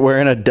shirt,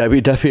 wearing a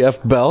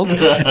WWF belt,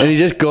 and he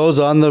just goes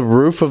on the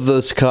roof of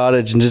this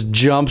cottage and just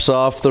jumps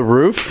off the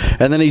roof,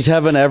 and then he's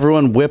having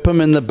everyone whip him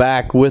in the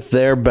back with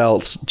their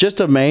belts. Just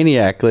a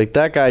maniac. Like,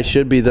 that guy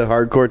should be the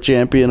hardcore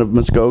champion of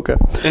Muskoka.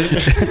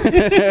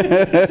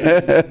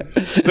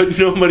 But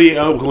nobody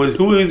else was.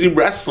 Who is he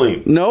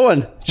wrestling? No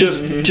one.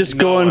 Just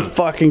going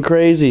fucking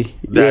crazy.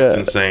 That's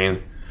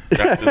insane.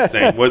 That's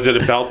insane. Was it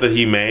a belt that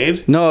he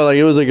made? No, like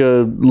it was like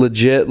a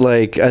legit,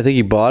 like I think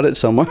he bought it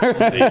somewhere.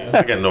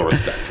 I got no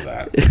respect for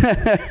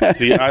that.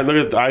 See,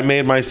 I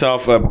made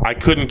myself I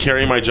couldn't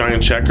carry my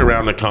giant check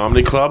around the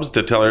comedy clubs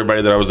to tell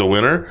everybody that I was a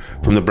winner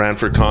from the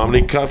Brantford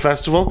Comedy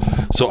Festival.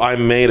 So I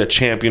made a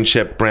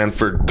championship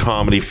Brantford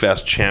Comedy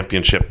Fest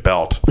championship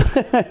belt.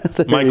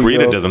 Mike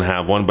Rita doesn't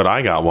have one, but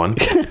I got one.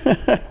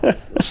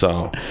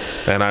 So,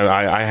 and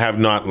I have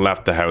not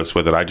left the house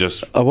with it.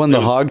 I won the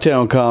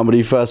Hogtown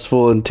Comedy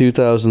Festival in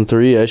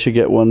 2003. I should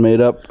get one made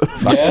up.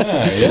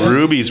 Yeah.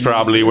 Ruby's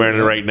probably wearing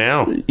it right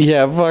now.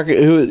 Yeah, fuck it.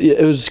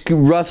 It was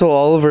Russell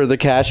Oliver, the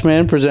cash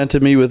man,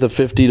 presented me with a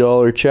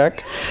 $50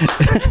 check.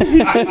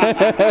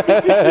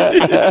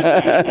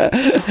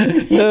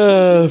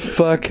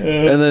 Fuck.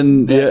 And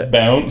then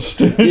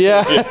bounced.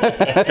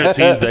 Yeah. Because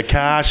he's the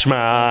cash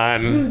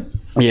man.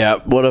 Yeah,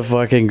 what a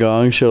fucking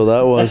gong show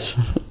that was.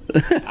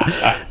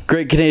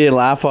 Great Canadian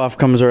Laugh Off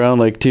comes around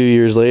like 2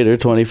 years later,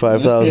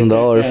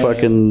 $25,000.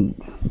 Fucking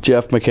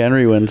Jeff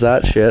McHenry wins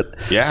that shit.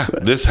 Yeah,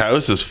 this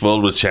house is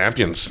filled with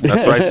champions.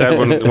 That's what I said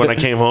when I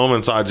came home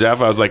and saw Jeff.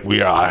 I was like,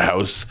 we are a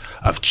house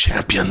of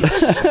champions.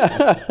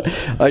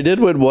 I did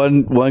win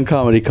one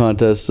comedy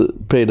contest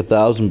that paid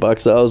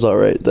 $1,000. That was all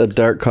right. That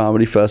Dark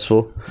Comedy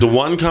Festival.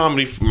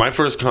 My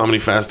first comedy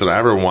fest that I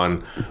ever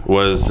won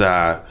was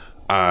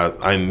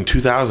in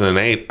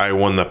 2008. I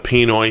won the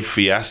Pinoy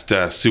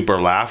Fiesta Super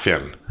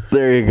Laugh-In.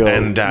 There you go.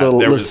 And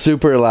the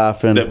super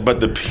laughing. But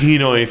the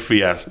Pinoy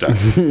Fiesta.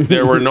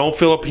 There were no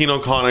Filipino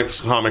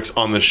comics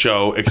on the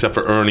show except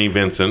for Ernie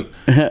Vincent.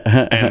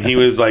 And he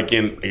was like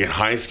in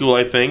high school,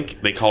 I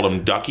think. They called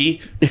him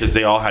Ducky because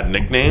they all had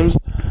nicknames.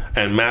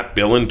 And Matt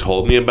Billen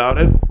told me about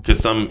it because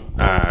some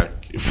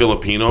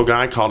Filipino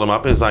guy called him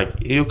up and was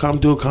like, you come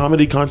do a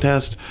comedy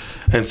contest.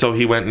 And so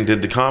he went and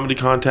did the comedy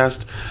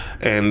contest,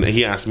 and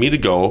he asked me to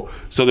go.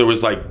 So there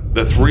was like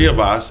the three of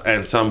us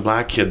and some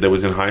black kid that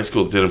was in high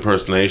school that did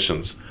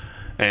impersonations.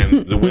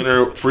 And the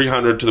winner,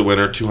 300 to the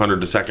winner, 200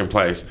 to second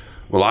place.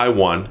 Well, I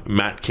won.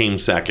 Matt came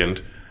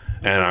second.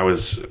 And I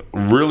was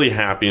really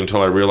happy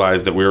until I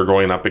realized that we were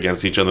going up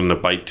against each other in the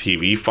Bite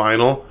TV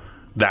final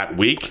that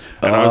week.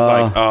 And I was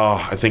like,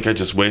 oh, I think I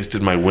just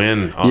wasted my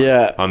win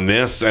on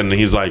this. And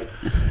he's like,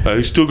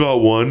 I still got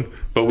one.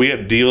 But we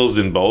had deals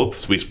in both.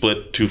 So we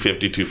split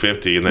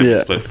 250, and then we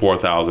split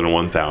 4,000 and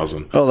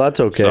 1,000. Oh, that's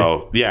okay.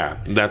 So, yeah,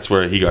 that's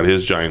where he got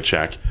his giant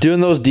check. Doing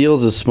those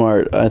deals is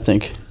smart, I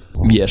think.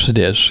 Yes, it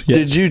is. Yes.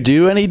 Did you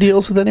do any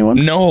deals with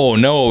anyone? No,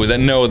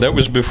 that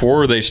was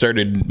before they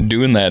started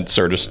doing that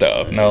sort of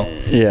stuff. No,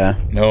 Yeah.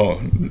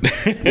 no.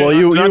 Well,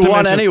 you Not to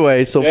won mention-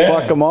 anyway, so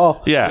fuck them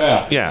all.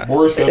 Yeah.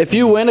 Worst If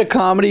you win a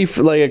comedy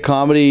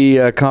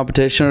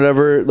competition or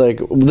whatever, like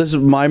this is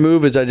my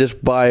move is I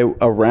just buy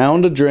a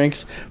round of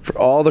drinks for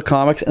all the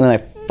comics and then I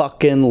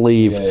fucking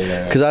leave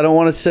because I don't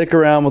want to stick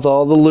around with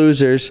all the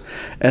losers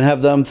and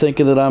have them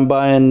thinking that I'm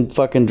buying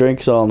fucking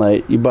drinks all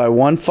night. You buy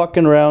one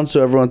fucking round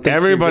so everyone thinks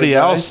Everybody you're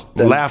a good guy, else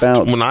then left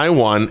bounce. when I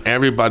won.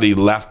 Everybody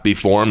left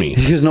before me,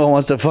 because no one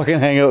wants to fucking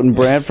hang out in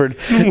Brantford.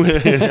 or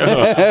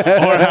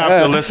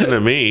have to listen to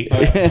me. You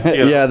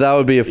know? Yeah, that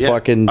would be a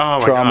fucking Oh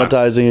my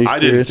traumatizing God. I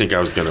experience. didn't think I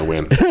was going to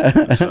win,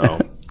 so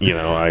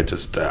I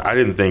just I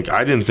didn't think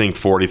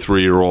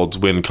 43-year-olds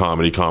win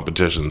comedy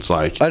competitions.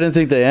 Like I didn't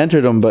think they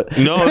entered them, but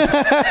no,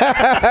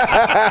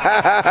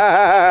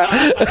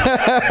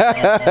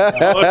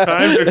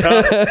 times are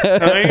tough.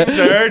 Times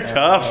are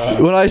tough.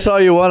 when I saw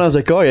you won, I was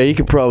like, oh yeah, you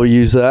could probably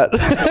use that.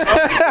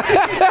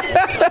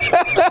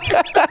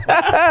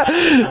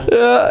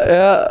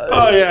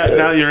 Oh yeah,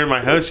 now you're in my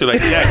house. You're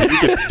like, yeah, you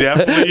could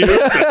definitely use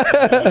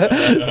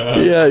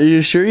it. Yeah,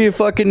 you sure you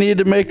fucking need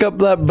to make up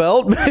that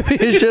belt? Maybe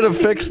you should have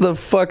fixed the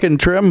fucking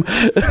trim.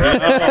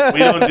 No, we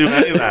don't do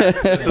any of that.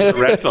 This is a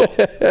rental.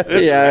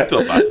 Yeah. It's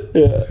a rental.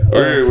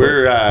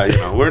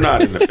 We're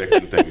not into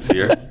fixing things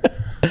here.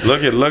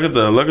 Look at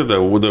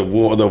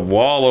the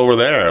wall over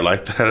there.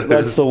 Like that.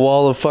 That's the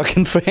wall of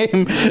fucking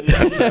fame.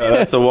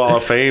 That's the wall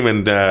of fame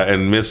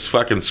and Miss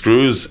fucking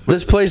Screws.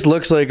 This place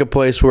looks like a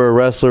place where a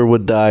wrestler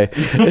would die.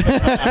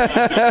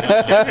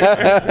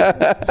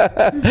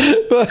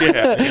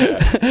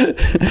 Yeah.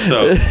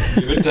 So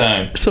Good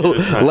time. So,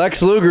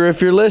 Lex Luger,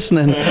 if you're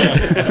listening.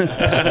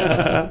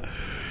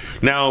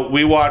 now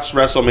we watched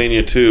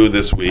WrestleMania 2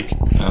 this week,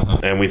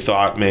 and we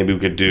thought maybe we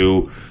could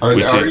do. Are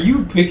we take-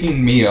 you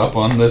picking me up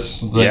on this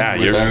thing?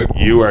 Yeah,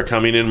 you are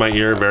coming in my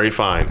ear very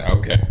fine.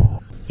 Okay.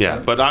 Yeah,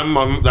 but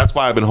I'm that's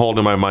why I've been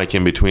holding my mic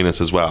in between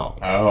us as well.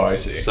 Oh, I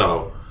see.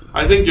 So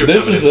I think you're.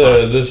 This coming is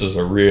in fine. this is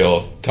a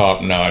real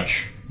top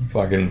notch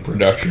fucking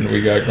production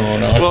we got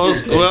going on.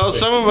 Well,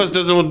 some of us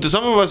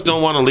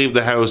don't want to leave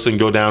the house and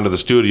go down to the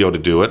studio to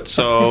do it.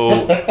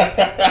 So,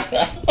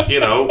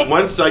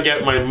 once I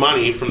get my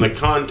money from the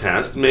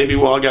contest, maybe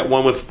I'll get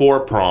one with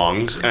 4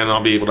 prongs, and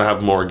I'll be able to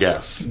have more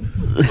guests.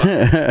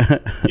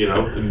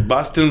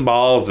 Busting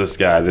balls.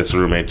 This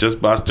roommate,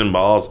 just busting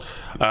balls.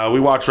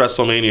 We watched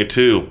WrestleMania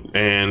 2,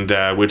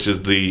 and which is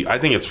I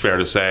think it's fair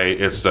to say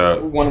it's the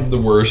one of the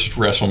worst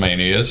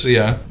WrestleManias.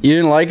 Yeah. You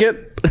didn't like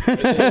it?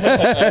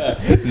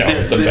 No,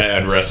 it's a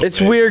bad WrestleMania.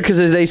 It's weird because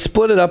they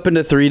split it up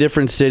into 3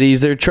 different cities.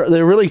 They're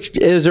really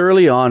it was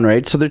early on,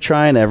 right? So they're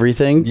trying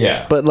everything.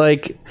 Yeah. But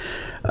like,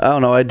 I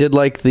don't know. I did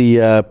like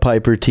the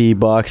Piper T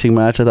boxing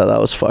match. I thought that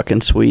was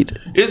fucking sweet.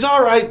 It's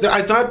all right.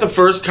 I thought the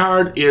first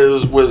card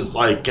is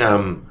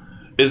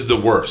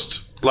the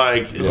worst.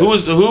 Like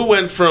who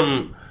went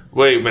from.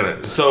 Wait a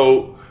minute.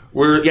 So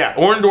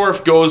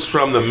Orndorff goes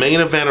from the main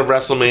event of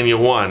WrestleMania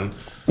 1.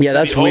 Yeah,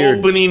 that's the weird.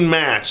 opening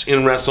match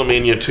in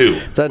WrestleMania 2.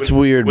 That's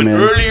weird, when man.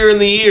 Earlier in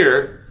the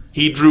year,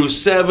 he drew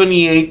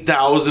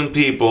 78,000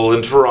 people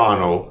in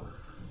Toronto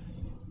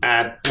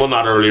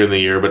not earlier in the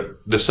year, but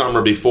the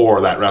summer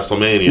before that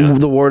WrestleMania.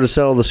 The war to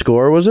settle the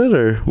score, was it?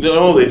 Or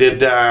No, they did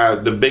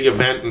the big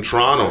event in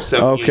Toronto,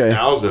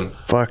 78,000.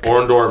 Fuck.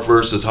 Orndorff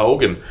versus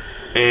Hogan.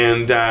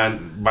 And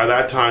by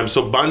that time,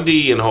 so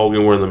Bundy and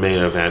Hogan were in the main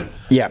event.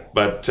 yeah.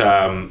 But,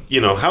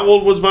 how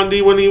old was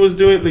Bundy when he was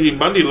doing it?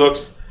 Bundy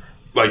looks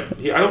like,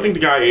 I don't think the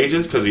guy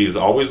ages because he's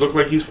always looked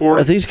like he's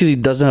 40. I think it's because he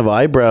doesn't have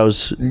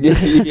eyebrows.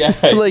 yeah.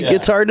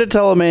 It's hard to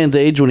tell a man's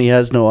age when he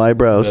has no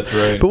eyebrows. That's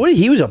right. But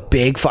he was a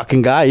big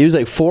fucking guy. He was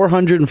like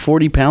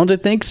 440 pounds, I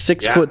think,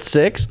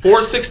 6'6".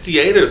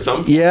 468 or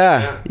something.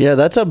 Yeah,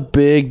 that's a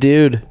big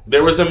dude.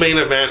 There was a main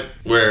event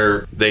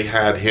where they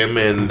had him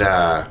and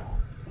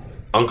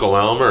Uncle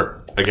Elmer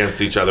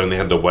against each other, and they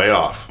had to weigh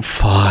off.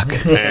 Fuck.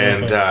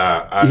 And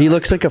He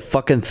looks like a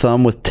fucking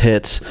thumb with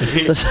tits.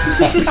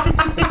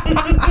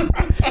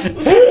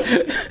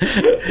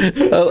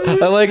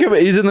 I like him.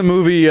 He's in the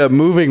movie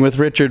Moving with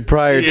Richard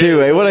Pryor too.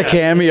 Hey, what a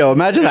cameo!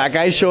 Imagine that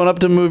guy showing up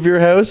to move your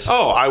house.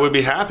 oh, I would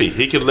be happy.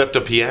 He could lift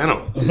a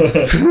piano.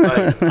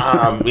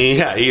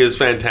 But, he is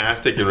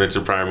fantastic in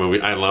Richard Pryor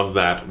movie. I love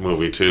that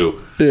movie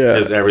too. Yeah.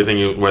 Because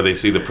everything where they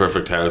see the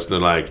perfect house and they're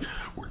like,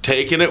 we're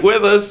taking it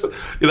with us.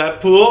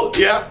 That pool?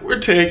 Yeah, we're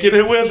taking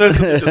it with us.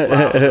 Just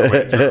laugh their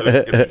way through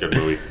it. It's a good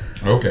movie.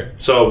 Okay.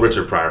 So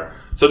Richard Pryor.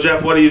 So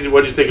Jeff, what do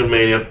you think of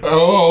Mania?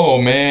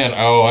 Oh man!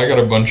 I got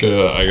a bunch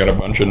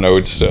of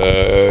notes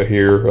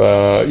here.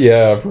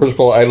 First of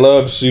all, I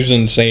love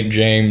Susan St.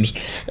 James.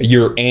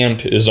 Your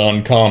aunt is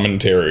on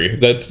commentary.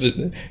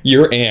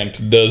 Your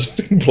aunt does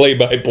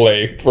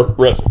play-by-play for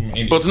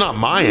WrestleMania. Well, it's not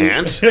my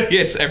aunt.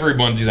 It's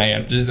everyone's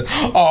aunt.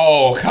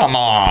 Oh, come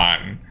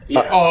on!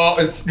 Yeah.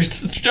 Oh,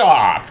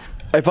 stop!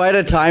 If I had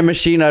a time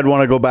machine, I'd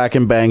want to go back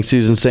and bang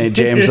Susan St.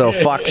 James, though.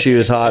 Fuck, she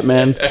was hot,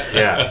 man.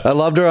 Yeah. I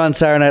loved her on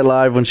Saturday Night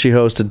Live when she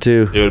hosted,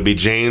 too. It would be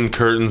Jane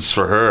Curtains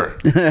for her.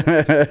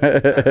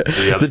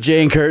 The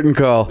Jane Curtin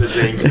call. The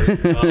Jane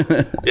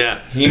Curtains.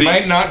 Yeah. He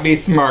might not be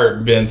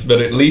smart, Vince,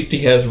 but at least he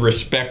has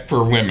respect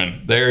for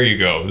women. There you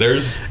go.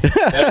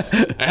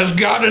 As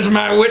God is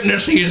my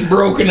witness, he is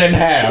broken in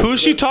half. Who's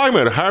she talking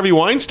about? Harvey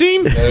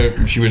Weinstein?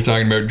 She was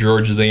talking about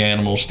George the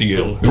Animal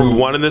Steele.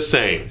 One and the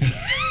same.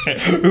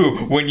 Who,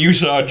 when you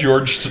saw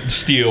George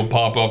Steele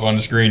pop up on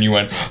the screen, you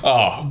went,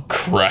 "Oh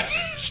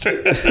Christ!"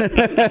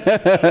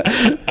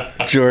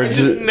 George.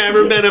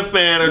 Never been a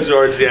fan of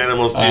George the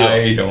Animal Steele.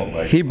 I don't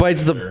like. He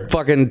bites the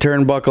fucking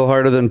turnbuckle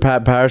harder than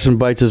Pat Patterson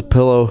bites his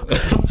pillow.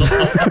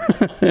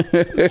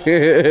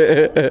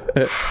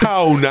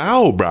 How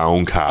now,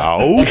 brown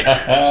cow?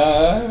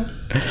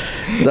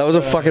 That was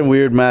a fucking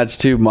weird match,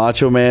 too.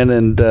 Macho Man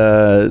and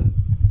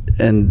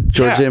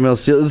George Yeah. Emil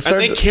Steele. It And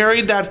starts, they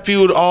carried that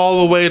feud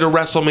all the way to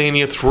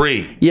WrestleMania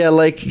 3. yeah,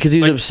 like, because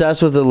he was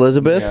obsessed with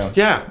Elizabeth.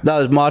 Yeah. That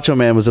was Macho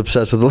Man was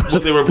obsessed with Well,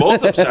 Elizabeth. they were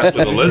both obsessed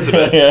with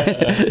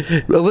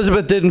Elizabeth.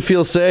 Elizabeth didn't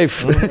feel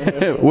safe.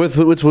 with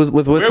which Where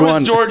one?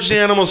 was George the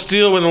Animal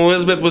Steele when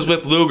Elizabeth was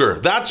with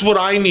Luger? That's what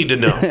I need to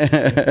know.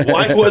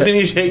 Why wasn't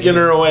he taking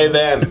her away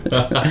then?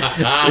 Could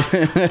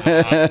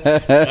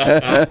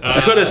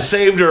have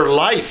saved her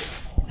life.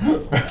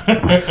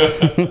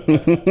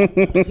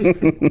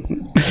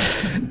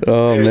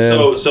 Oh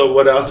man. So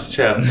what else,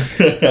 Jeff?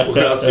 What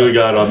else do we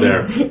got on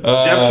there?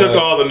 Jeff took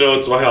all the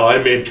notes while I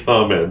made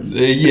comments.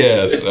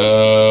 Yes.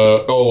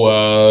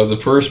 The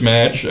first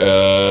match.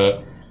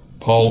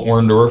 Paul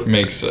Orndorff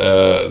makes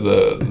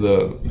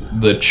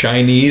the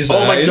Chinese Oh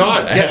my eyes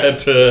God, yeah. at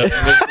Mr.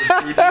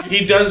 Fuji.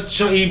 He does.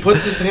 He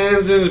puts his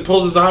hands in, and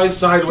pulls his eyes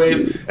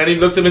sideways, and he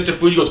looks at Mr.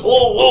 Fuji. Goes,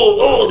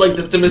 oh, like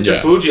this to Mr.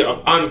 Yeah. Fuji.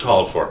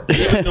 Uncalled for.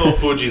 You know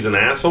Fuji's an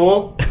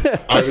asshole.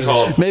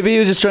 Uncalled for. Maybe he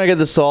was just trying to get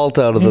the salt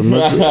out of them.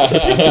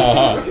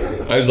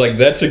 I was like,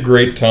 that's a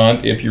great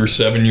taunt if you're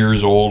 7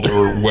 years old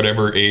or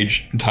whatever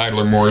age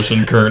Tyler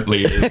Morrison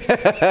currently is.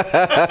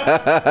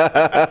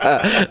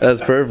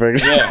 That's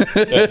perfect. Yeah.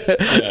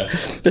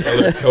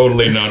 They're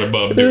totally not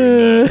above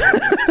doing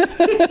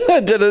that. I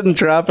did it in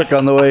traffic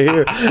on the way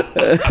here.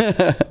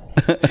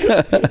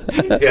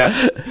 Yeah,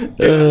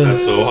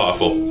 that's so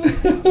awful.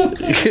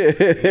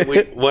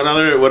 What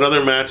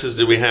other matches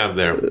did we have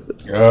there?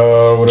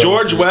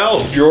 George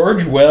Wells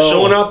George Wells.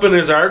 showing up in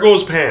his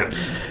Argos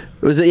pants.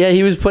 Was it? Yeah,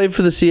 he was playing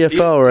for the CFL,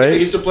 Yeah, right? he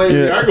used to play in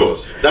the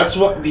Argos. That's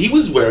what he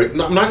was wearing.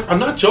 No, I'm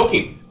not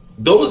joking.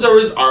 Those are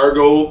his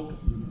Argo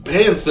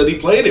pants that he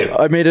played in.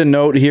 I made a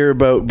note here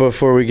about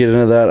before we get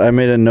into that. I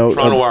made a note.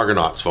 Toronto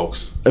Argonauts,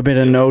 folks. I made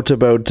a note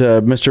about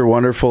Mr.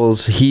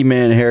 Wonderful's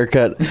He-Man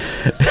haircut.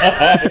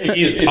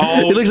 He He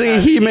looks like a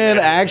He-Man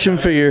action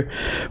figure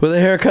with a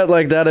haircut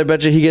like that. I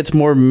bet you he gets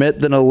more mitt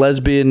than a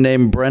lesbian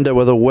named Brenda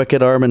with a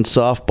wicked arm in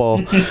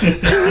softball.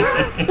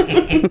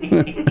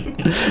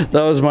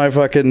 That was my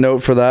fucking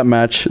note for that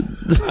match.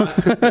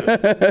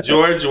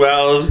 George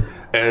Wells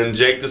and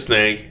Jake the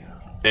Snake.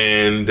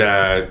 And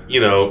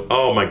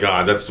oh my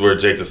God, that's where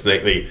Jake the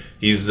Snake.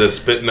 He's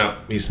spitting up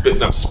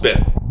spit.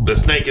 The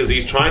snake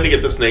he's trying to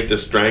get the snake to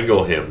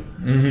strangle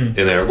him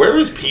in there. Where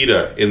was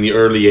PETA in the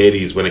early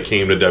 '80s when it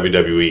came to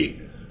WWE?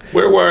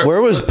 Where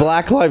was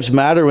Black Lives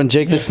Matter when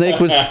Jake the Snake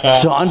was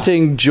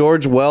taunting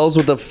George Wells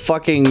with a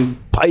fucking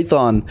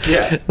python?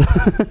 Yeah.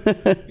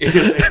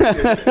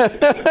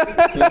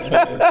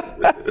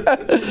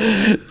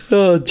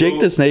 Oh, Jake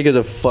the Snake is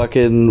a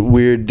fucking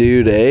weird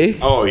dude, eh?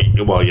 Oh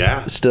well,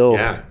 yeah. Still,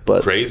 yeah,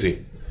 but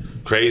crazy.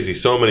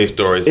 So many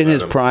stories in about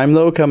his him. prime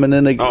though, coming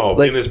in.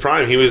 In his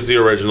prime, he was the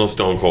original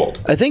Stone Cold.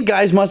 I think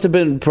guys must have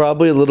been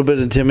probably a little bit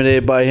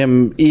intimidated by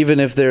him, even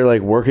if they're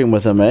like working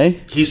with him, eh?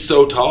 He's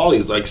so tall.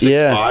 He's like 6'5",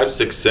 Yeah.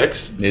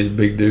 6'6". He's a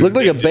big dude. Looked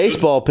like a dude.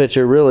 baseball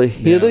pitcher, really.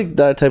 He had like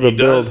that type He of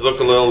build. does look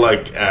a little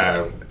like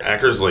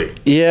Eckersley.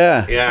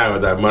 Yeah. Yeah,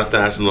 with that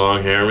mustache and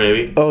long hair,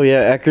 maybe. Oh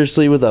yeah,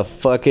 Eckersley with a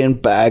fucking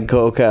bad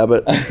coke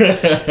habit,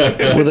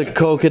 with a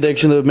coke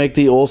addiction that would make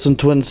the Olsen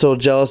twins so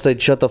jealous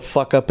they'd shut the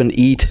fuck up and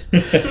eat.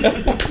 What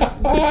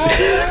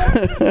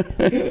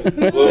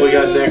we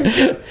got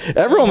next?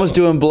 Everyone was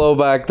doing blow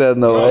back then,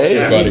 though. Eh?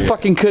 yeah. You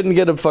fucking couldn't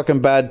get a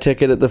fucking bad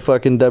ticket at the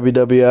fucking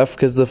WWF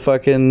because the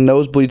fucking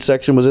nosebleed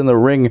section was in the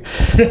ring.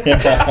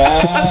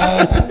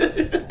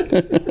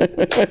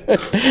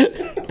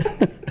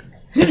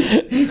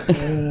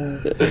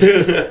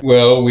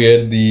 Well, we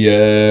had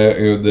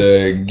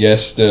the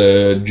guest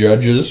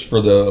judges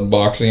for the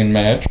boxing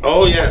match,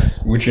 Oh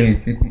yes. which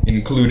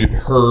included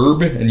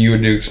Herb, and you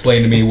had to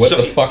explain to me what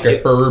the fuck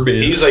a Herb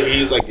is. He's like,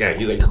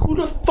 who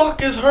the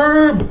fuck is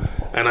Herb?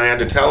 And I had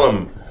to tell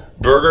him,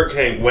 Burger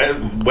King,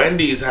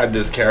 Wendy's had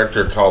this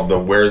character called the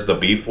Where's the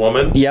Beef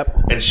Woman. Yep.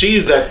 And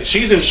she's in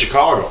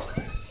Chicago.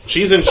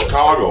 She's in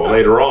Chicago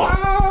later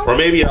on, or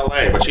maybe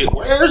LA. But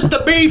where's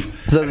the beef?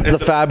 Is that the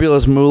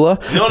fabulous Moolah?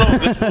 No,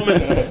 this woman.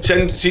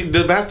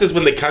 The best is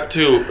when they cut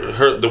to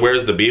her, the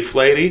Where's the Beef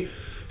lady.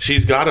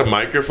 She's got a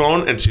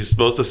microphone and she's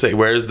supposed to say,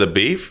 "Where's the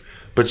beef?"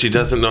 but she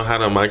doesn't know how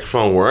the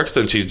microphone works,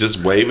 and she's just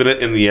waving it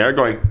in the air,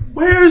 going,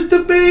 "Where's the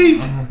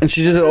beef?" And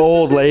she's just an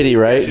old lady,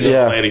 right? She's an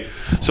old lady.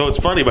 So it's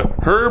funny, but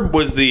Herb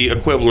was the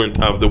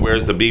equivalent of the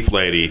 "Where's the beef"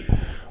 lady,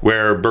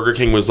 where Burger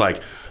King was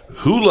like,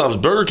 "Who loves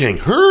Burger King?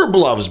 Herb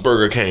loves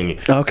Burger King."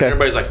 Okay. And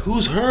everybody's like,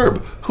 "Who's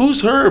Herb?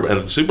 Who's Herb?" And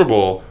at the Super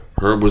Bowl,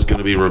 Herb was going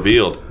to be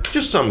revealed.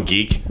 Just some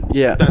geek.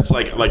 Yeah. That's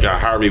like a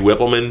Harvey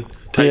Whippleman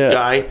type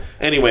guy.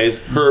 Anyways,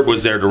 Herb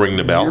was there to ring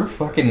the bell. Your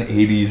fucking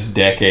 80s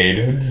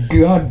decade.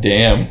 God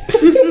damn.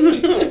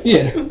 You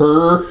had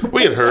her.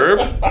 We had Herb.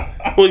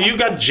 Well, you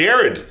got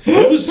Jared.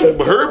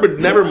 Herb had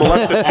never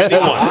molested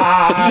anyone.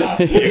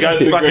 You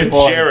got fucking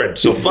Jared.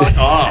 So fuck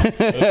off.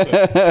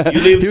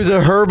 He was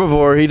a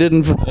herbivore. He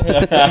didn't.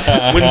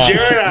 When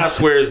Jared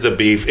asks where's the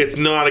beef, it's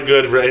not a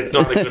good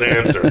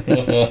answer.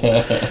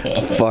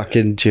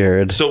 Fucking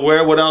Jared. So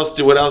what else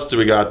do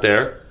we got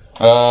there?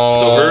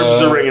 So Herb's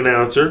the ring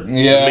announcer.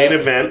 Yeah. The main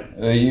event.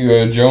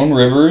 Joan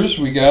Rivers,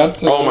 we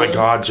got. Oh my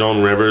God,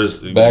 Joan Rivers.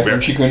 Back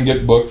when she couldn't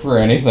get booked for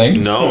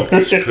anything. No,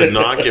 she could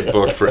not get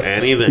booked for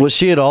anything. Was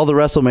she at all the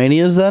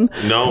WrestleManias then?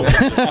 No.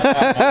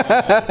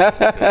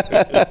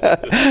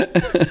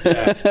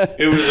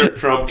 It was her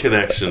Trump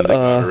connection that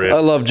got her in. I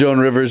love Joan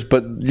Rivers,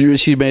 but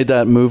she made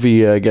that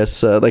movie. I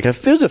guess it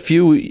was a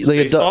few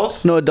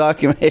Spaceballs?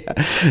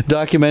 a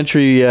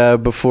documentary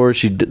before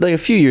she a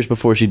few years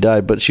before she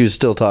died. But she was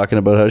still talking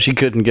about how she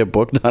couldn't get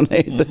booked on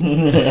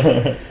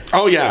anything.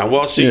 Oh yeah,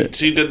 well she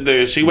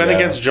went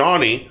against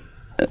Johnny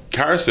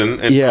Carson,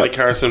 and Johnny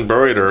Carson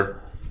buried her.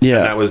 Yeah,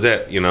 and that was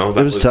it. You know,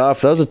 it was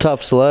tough. That was a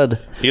tough sled.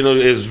 You know,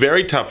 it was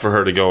very tough for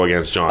her to go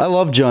against Johnny. I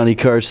love Johnny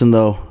Carson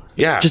though.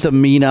 Yeah, just a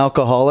mean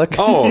alcoholic.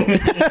 Oh,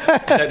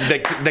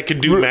 that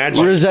could do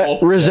magic.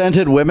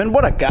 Resented women.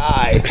 What a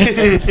guy.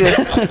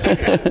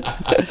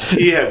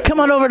 Yeah. Come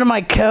on over to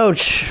my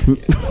couch.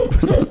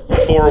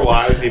 4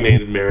 wives. He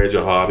made marriage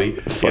a hobby.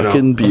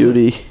 Fucking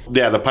beauty.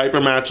 Yeah, the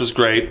Piper match was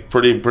great.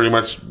 Pretty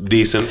much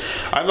decent.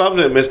 I love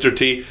that Mr.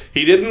 T.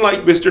 He didn't like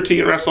Mr. T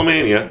at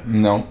WrestleMania.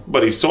 No.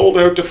 But he sold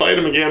out to fight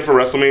him again for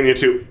WrestleMania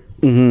 2.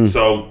 Mm-hmm.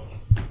 So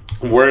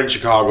we're in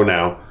Chicago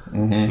now.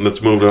 Mm-hmm.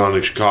 Let's move on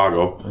to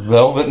Chicago.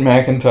 Velvet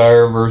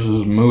McIntyre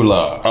versus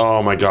Moolah.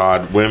 Oh my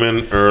God,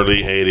 women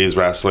early 80s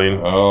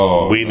wrestling.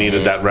 Oh, we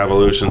needed that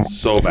revolution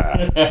so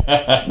bad.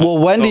 Well,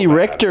 Wendy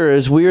Richter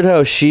is weird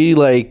how she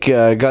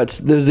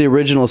got there's the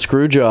original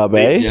screw job,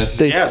 eh?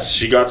 Yes,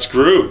 she got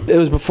screwed. It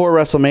was before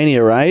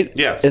WrestleMania, right?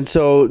 Yes. And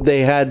so they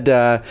had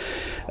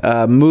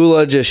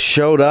Moolah just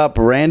showed up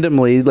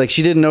randomly, like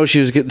she didn't know she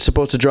was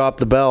supposed to drop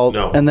the belt.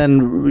 No. And then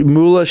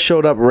Moolah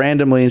showed up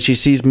randomly, and she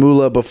sees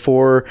Moolah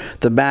before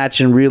the match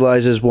and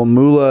realizes, well,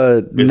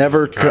 Moolah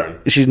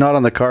she's not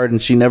on the card,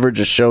 and she never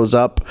just shows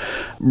up.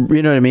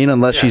 You know what I mean?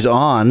 Unless she's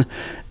on.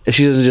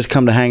 She doesn't just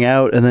come to hang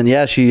out. And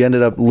then she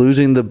ended up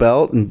losing the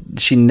belt, and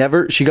she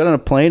got on a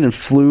plane and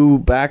flew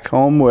back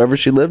home wherever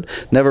she lived.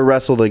 Never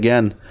wrestled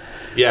again.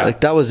 Yeah,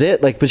 like that was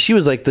it. Like, but she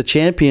was like the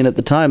champion at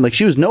the time. Like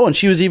she was known.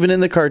 She was even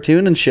in the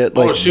cartoon and shit.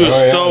 Like, she was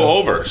so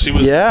over. She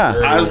was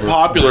as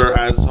popular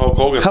as Hulk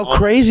Hogan. How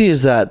crazy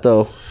is that,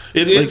 though?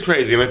 It is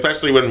crazy, and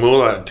especially when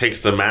Moolah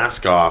takes the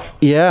mask off.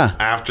 Yeah.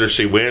 After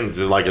she wins,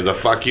 it's a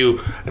fuck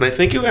you. And I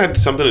think it had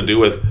something to do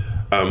with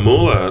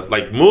Moolah.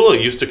 Like Moolah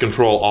used to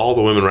control all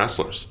the women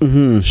wrestlers.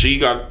 Mm-hmm. She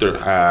got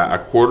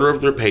a quarter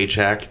of their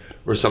paycheck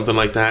or something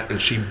like that, and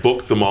she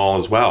booked them all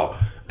as well.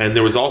 And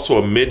there was also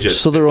a midget.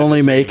 So they're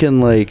only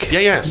making like...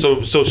 Yeah.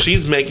 So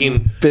she's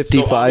making...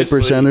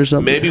 55% or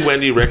something? Maybe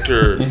Wendy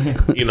Richter,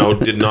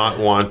 did not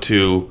want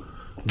to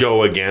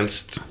go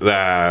against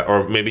that.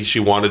 Or maybe she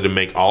wanted to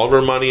make all of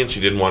her money and she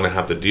didn't want to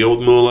have to deal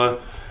with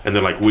Moolah. And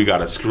they're like, we got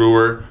to screw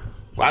her.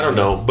 I don't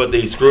know. But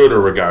they screwed her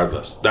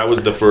regardless. That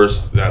was the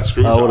first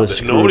screw job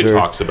that nobody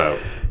talks about.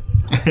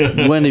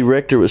 Wendy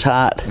Richter was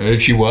hot.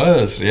 She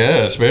was,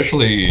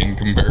 especially in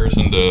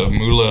comparison to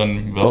Moolah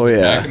and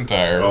Velvet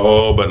McIntyre.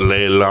 Oh, but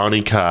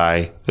Leilani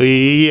Kai.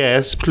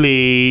 Yes,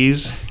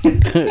 please.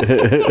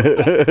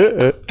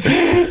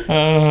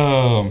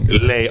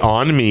 Lay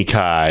on me,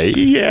 Kai.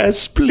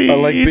 Yes, please. I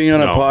like being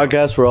on a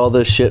podcast where all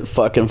this shit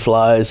fucking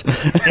flies.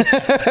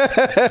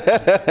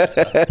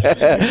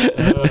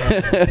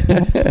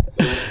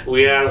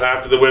 We have,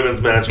 after the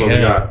women's match, what we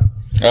got?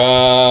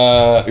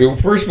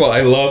 First of all,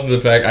 I love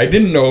the fact I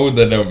didn't know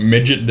that a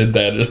midget did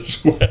that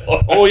as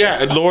well. Oh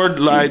yeah, and Lord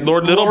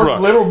Littlebrook.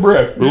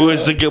 Littlebrook, who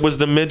was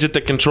the midget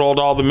that controlled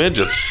all the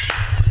midgets.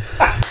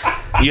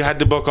 You had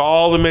to book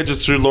all the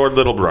midgets through Lord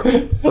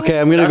Littlebrook.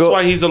 Okay, That's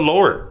why he's a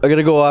lord. I'm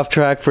gonna go off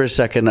track for a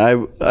second. I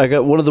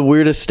got one of the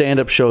weirdest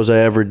stand-up shows I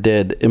ever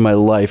did in my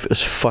life. It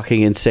was fucking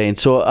insane.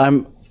 So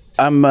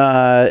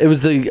it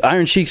was the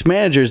Iron Sheik's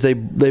managers. They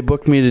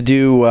booked me to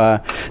do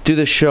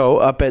this show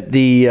up at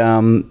the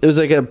it was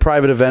like a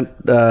private event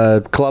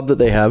club that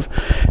they have,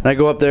 and I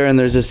go up there and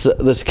there's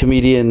this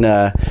comedian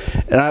and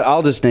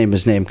I'll just name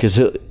his name because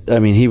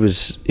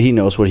he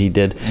knows what he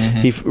did.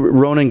 Mm-hmm.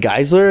 Ronan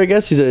Geisler, I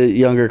guess he's a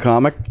younger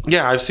comic.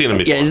 Yeah, I've seen him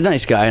before. Yeah, he's a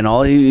nice guy and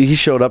all. He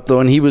showed up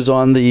though, and he was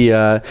on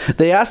the.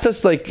 They asked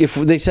us like if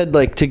they said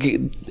like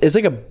it's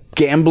like a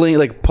gambling,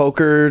 like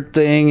poker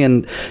thing,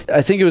 and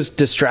I think it was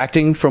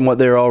distracting from what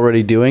they were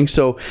already doing.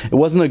 So it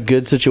wasn't a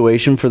good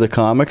situation for the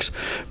comics.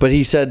 But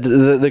he said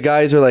the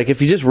guys are like,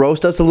 if you just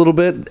roast us a little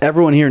bit,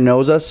 everyone here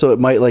knows us, so it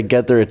might like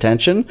get their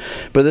attention.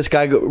 But this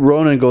guy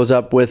Ronan goes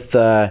up with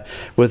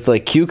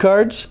like cue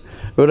cards,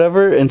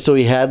 whatever, and so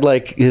he had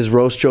like his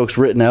roast jokes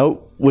written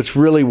out, which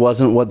really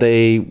wasn't what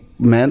they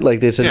meant. Like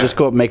they said, just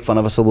go up and make fun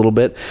of us a little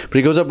bit. But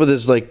he goes up with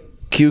his like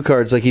cue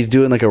cards, like he's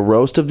doing like a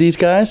roast of these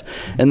guys,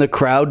 and the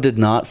crowd did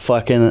not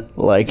fucking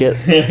like it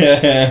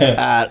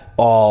at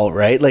all,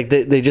 right? Like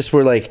they just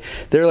were like,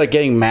 they're like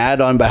getting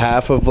mad on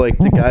behalf of like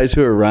the guys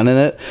who are running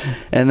it,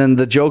 and then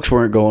the jokes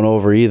weren't going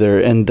over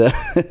either. And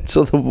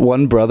so the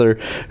one brother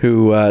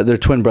who they're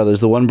twin brothers,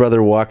 the one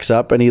brother walks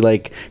up and he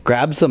like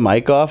grabs the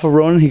mic off of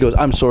Ronan. He goes,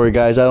 I'm sorry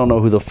guys, I don't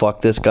know who the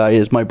fuck this guy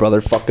is, my brother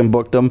fucking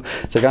booked him.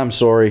 It's like, I'm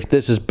sorry,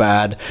 this is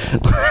bad.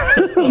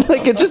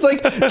 Like it's just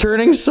like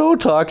turning so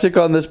toxic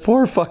on this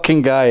poor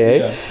fucking guy, eh?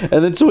 Yeah.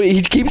 And then so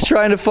he keeps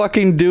trying to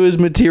fucking do his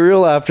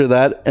material after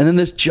that, and then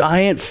this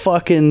giant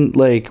fucking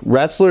like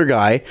wrestler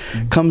guy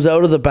comes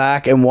out of the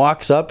back and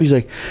walks up. He's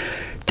like,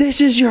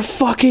 this is your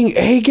fucking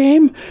A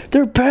game?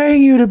 They're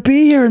paying you to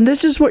be here and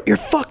this is what you're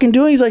fucking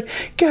doing? He's like,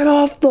 get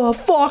off the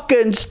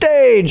fucking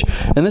stage.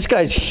 And this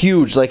guy's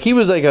huge. Like he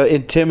was like an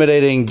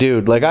intimidating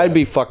dude. Like I'd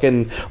be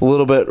fucking a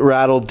little bit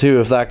rattled too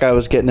if that guy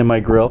was getting in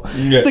my grill.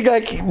 Yeah. The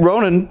guy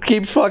Ronan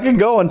keeps fucking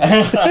going.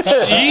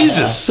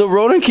 Jesus. So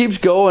Ronan keeps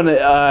going,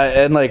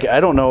 and like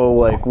I don't know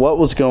like what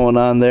was going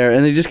on there,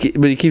 and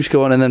but he keeps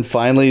going, and then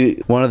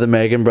finally one of the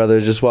Megan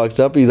brothers just walks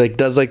up. He like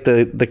does like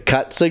the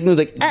cut signal. He's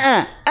like,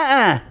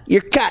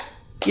 you're cut.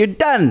 You're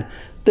done.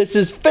 This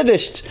is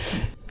finished.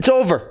 It's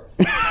over.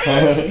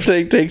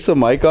 He takes the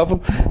mic off him.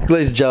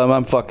 Ladies and gentlemen,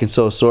 I'm fucking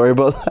so sorry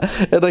about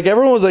that. And like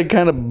everyone was like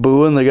kind of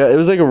booing the guy. It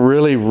was like a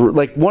really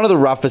like one of the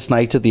roughest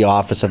nights at the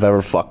office I've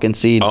ever fucking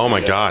seen. Oh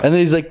my god. And then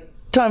he's like,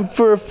 time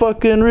for a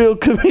fucking real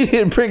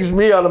comedian, brings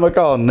me out. I'm like,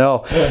 oh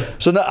no.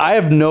 So now I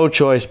have no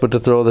choice but to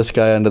throw this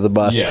guy under the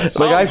bus. Yes.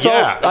 Like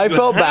I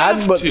felt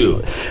bad, but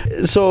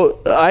so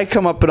I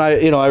come up and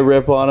I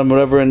rip on him,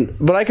 whatever,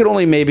 but I could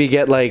only maybe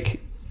get like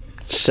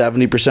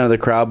 70% of the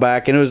crowd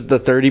back, and it was the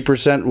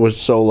 30% was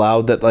so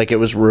loud that like it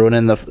was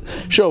ruining the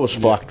show. Was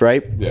fucked,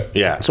 right?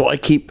 Yeah. So I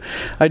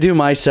do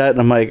my set and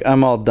I'm like,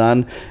 I'm all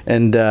done,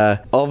 and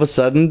all of a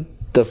sudden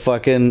the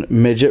fucking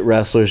midget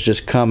wrestlers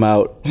just come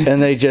out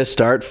and they just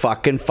start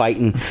fucking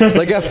fighting.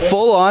 Like a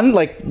full on,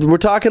 like we're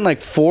talking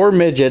like 4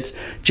 midgets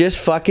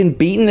just fucking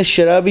beating the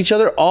shit out of each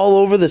other all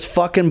over this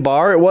fucking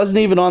bar. It wasn't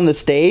even on the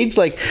stage.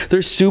 Like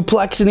they're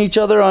suplexing each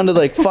other onto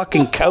like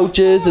fucking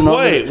couches and all.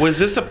 Wait, was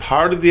this a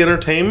part of the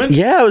entertainment?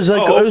 Yeah, it was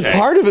like it was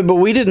part of it, but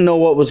we didn't know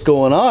what was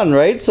going on,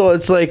 right? So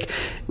it's like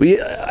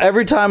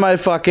every time I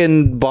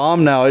fucking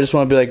bomb now, I just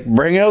want to be like,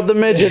 bring out the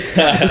midgets.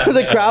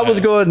 The crowd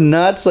was going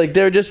nuts. Like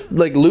they're just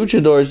like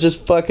luchadors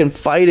just fucking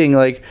fighting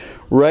like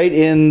right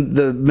in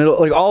the middle,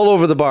 like all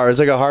over the bar. It's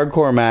like a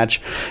hardcore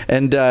match,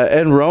 and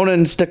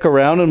Ronan stuck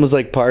around and was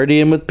like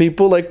partying with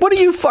people. Like, what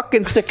are you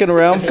fucking sticking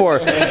around for?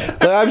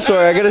 Like, I'm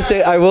sorry,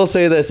 I will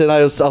say this, and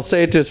I'll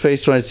say it to his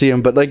face when I see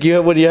him. But like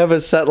when you have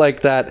a set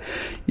like that,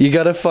 you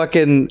gotta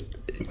fucking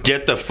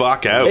get the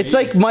fuck out. It's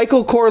like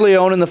Michael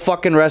Corleone in the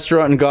fucking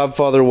restaurant in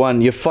Godfather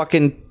 1. You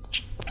fucking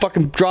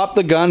drop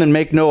the gun and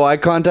make no eye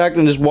contact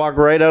and just walk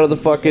right out of the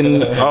fucking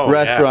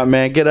restaurant,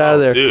 man. Get out of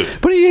there. Dude.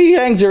 But he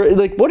hangs there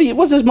like,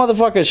 what's this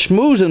motherfucker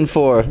schmoozing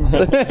for?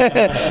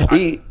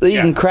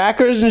 Eating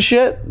crackers and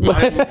shit.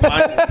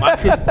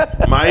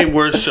 My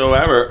worst show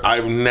ever.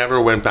 I've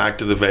never went back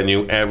to the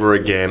venue ever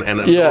again, and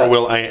nor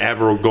will I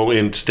ever go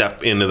and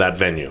step into that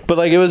venue. But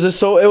like it was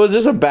just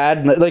a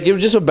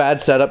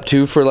bad setup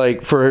too for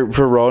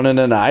Ronan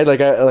and I.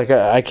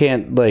 I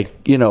can't I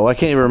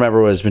can't even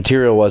remember what his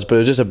material was, but it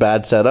was just a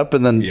bad setup.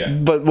 And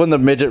then but when the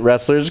midget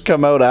wrestlers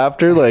come out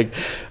after, like,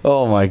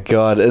 oh my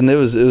god, and it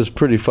was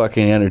pretty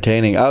fucking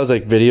entertaining. I was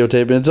like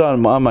videotaping. It's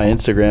on my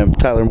Instagram,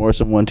 Tyler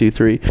Morrison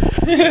 123.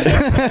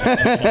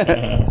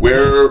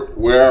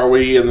 Where are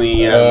we in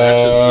the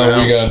matches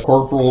now? We got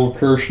Corporal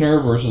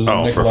Kirshner versus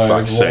Nikolai for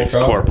fuck's sakes,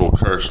 Volkov. Corporal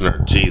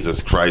Kirshner.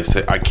 Jesus Christ,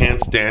 I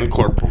can't stand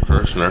Corporal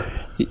Kirshner.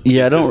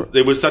 Yeah,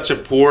 it was such a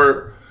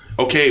poor.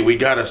 Okay, we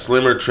got a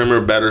slimmer,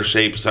 trimmer, better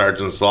shape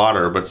Sergeant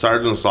Slaughter, but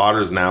Sergeant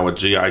Slaughter's now with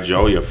G.I.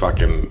 Joe, you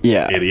fucking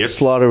idiots.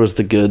 Slaughter was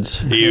the goods.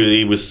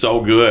 He was so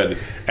good,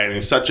 and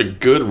he's such a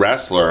good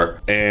wrestler,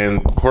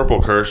 and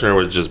Corporal Kirshner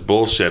was just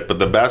bullshit, but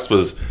the best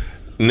was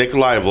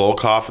Nikolai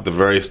Volkov at the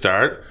very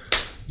start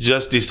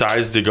just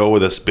decides to go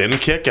with a spin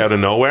kick out of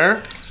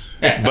nowhere,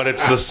 but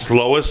it's the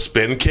slowest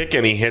spin kick,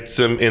 and he hits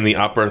him in the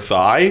upper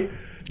thigh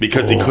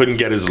because he couldn't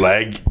get his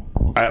leg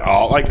at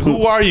all. Like,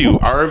 who are you?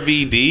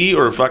 RVD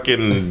or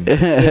fucking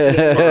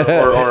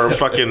or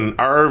fucking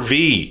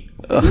RV?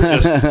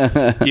 Just,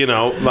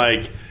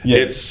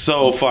 it's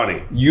so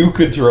funny. You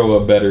could throw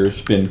a better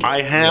spin kick.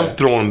 I have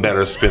thrown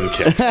better spin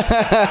kicks.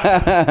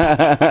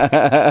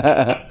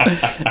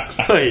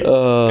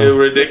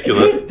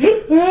 Ridiculous.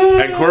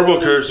 And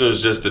Corporal Kirshner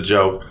is just a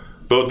joke.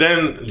 But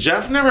then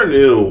Jeff never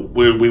knew.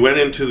 We went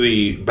into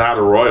the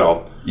Battle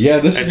Royal. Yeah,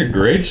 this is a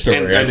great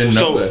story. I didn't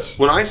know this.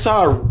 When I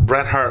saw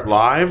Bret Hart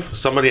live,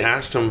 somebody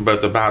asked him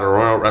about the Battle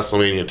Royal at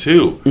WrestleMania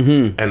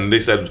 2. And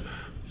they said,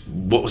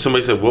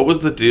 somebody said, what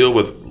was the deal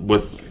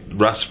with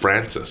Russ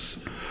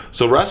Francis?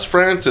 So Russ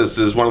Francis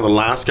is one of the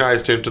last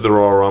guys to enter the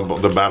Royal Rumble,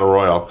 the Battle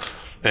Royal.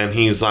 And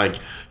he's like,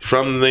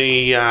 from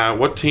the,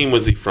 what team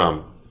was he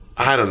from?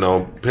 I don't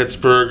know,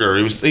 Pittsburgh, or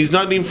he's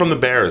not even from the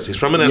Bears. He's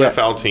from an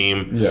NFL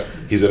team. Yeah.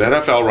 He's an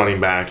NFL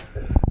running back.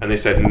 And they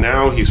said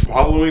now he's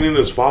following in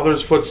his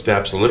father's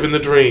footsteps and living the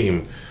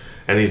dream.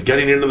 And he's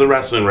getting into the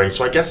wrestling ring.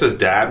 So I guess his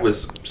dad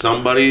was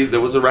somebody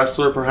that was a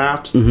wrestler,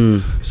 perhaps.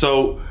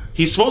 So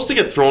he's supposed to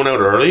get thrown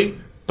out early,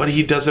 but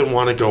he doesn't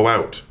want to go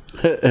out.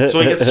 So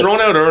he gets thrown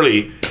out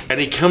early, and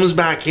he comes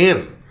back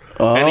in.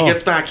 And he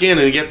gets back in,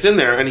 and he gets in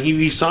there, and he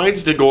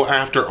decides to go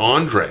after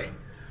Andre.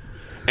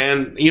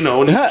 And, you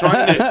know, and he's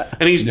trying to,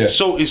 and he's,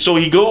 so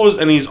he goes,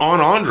 and he's on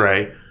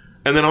Andre,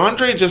 and then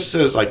Andre just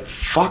says, like,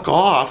 fuck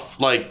off,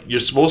 like, you're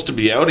supposed to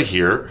be out of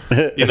here,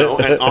 you know,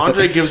 and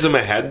Andre gives him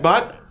a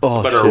headbutt,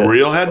 but a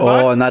real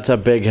headbutt. Oh, and that's a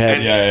big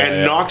head.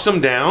 And knocks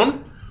him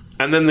down,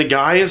 and then the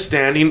guy is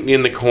standing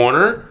in the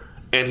corner,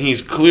 and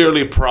he's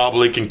clearly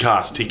probably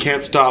concussed. He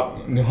can't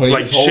stop,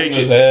 like,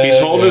 shaking. He's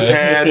holding his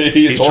head.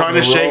 He's trying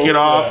to shake it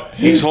off.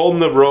 He's holding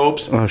the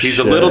ropes. He's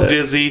a little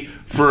dizzy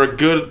for a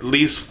good at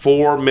least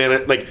 4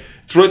 minutes. Like,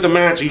 throughout the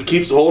match, he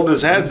keeps holding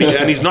his head,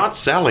 and he's not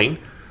selling.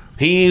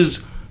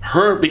 He's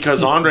hurt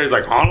because Andre's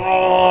like,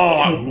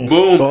 boom,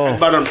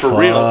 but him for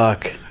real.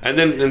 And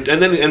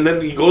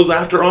then he goes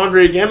after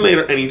Andre again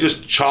later, and he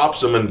just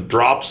chops him and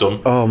drops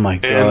him. Oh my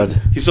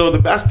god! So the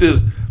best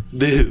is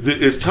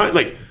his time,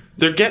 like.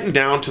 They're getting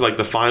down to like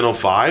the final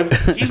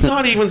 5. He's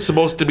not even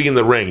supposed to be in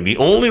the ring. The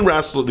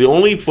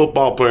only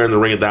football player in the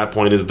ring at that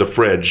point is the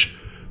Fridge,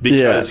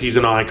 because he's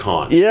an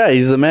icon. Yeah,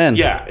 he's the man.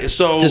 Yeah,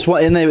 so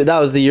that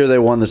was the year they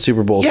won the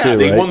Super Bowl. Yeah, too,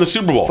 they right? won the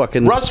Super Bowl.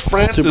 Fucking Russ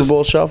Francis, Super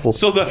Bowl shuffle.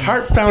 So the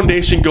Hart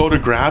Foundation go to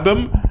grab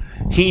him.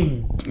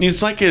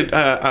 He's like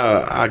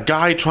a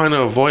guy trying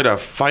to avoid a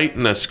fight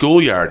in a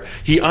schoolyard.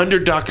 He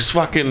underducks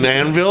fucking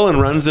Anvil and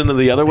runs into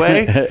the other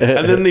way,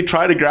 and then they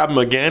try to grab him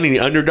again, and he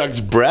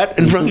underducks Brett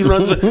and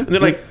runs. And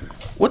they're like,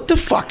 "What the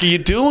fuck are you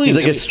doing?" He's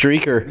like a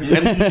streaker.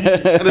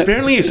 And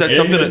apparently he said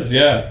something.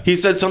 He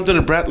said something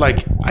to Brett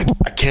like, "I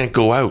can't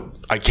go out.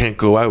 I can't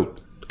go out."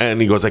 And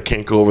he goes, I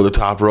can't go over the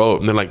top rope.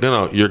 And they're like,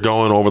 no, you're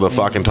going over the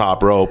fucking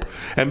top rope.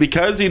 And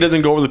because he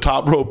doesn't go over the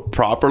top rope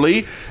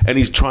properly, and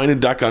he's trying to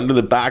duck under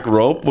the back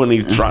rope when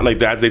he's trying, like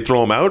that, as they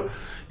throw him out,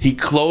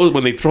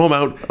 when they throw him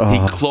out,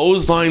 he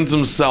clotheslines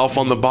himself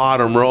on the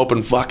bottom rope,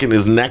 and fucking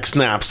his neck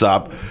snaps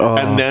up,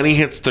 and then he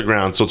hits the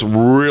ground. So it's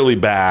really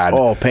bad.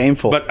 Oh,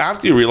 painful. But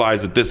after you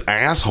realize that this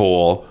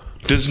asshole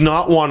does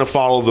not want to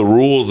follow the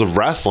rules of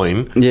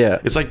wrestling,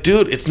 it's like,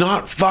 dude, it's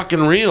not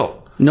fucking real.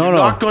 You're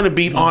not going to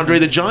beat Andre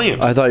the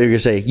Giant. I thought you were going to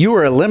say, you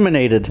were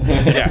eliminated.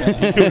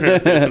 Yeah, you were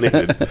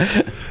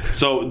eliminated.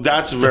 So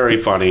that's very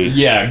funny.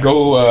 Yeah,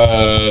 go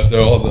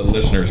to all the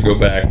listeners, go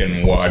back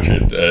and watch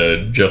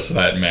it, just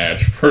that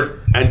match.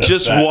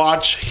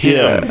 Watch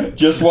him.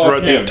 Just watch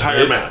throughout him. The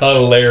entire match.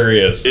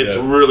 Hilarious. It's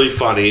really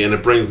funny, and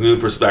it brings new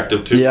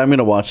perspective to I'm going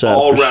to watch that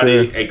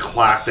already for sure. A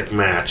classic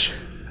match.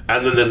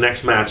 And then the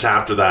next match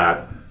after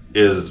that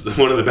is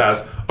one of the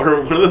best,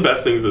 or one of the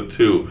best things is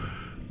too,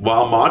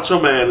 while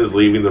Macho Man is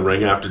leaving the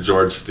ring after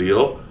George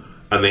Steele,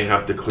 and they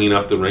have to clean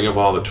up the ring of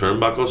all the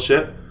turnbuckle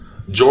shit,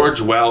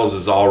 George Wells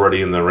is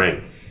already in the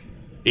ring.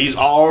 He's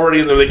already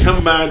in there. They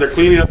come back, they're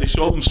cleaning up, they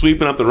show them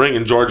sweeping up the ring,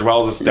 and George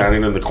Wells is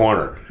standing in the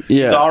corner.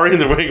 Yeah. He's already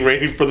in the ring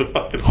waiting for the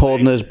fucking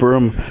holding his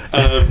broom.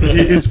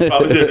 He's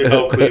probably there to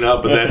help clean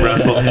up and then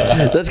wrestle.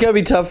 That's got to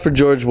be tough for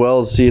George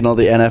Wells, seeing all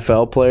the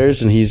NFL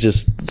players, and he's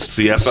just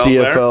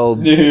CFL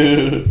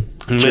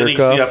Many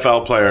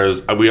CFL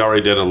players. We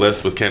already did a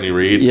list with Kenny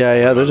Reed.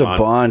 Yeah, there's a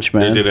bunch,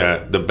 man. They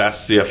did the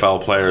best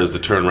CFL players to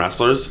turn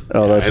wrestlers.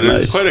 Oh, that's and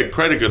nice. It's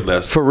quite a good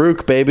list.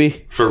 Farouk,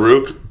 baby.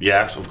 Farouk,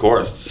 yes, of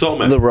course. So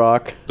many. The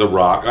Rock.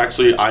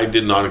 Actually, I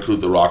did not include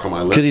The Rock on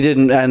my list. Because he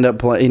didn't end up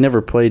playing. He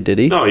never played, did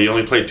he? No, he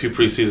only played 2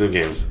 preseason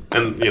games.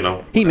 And,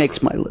 He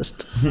makes my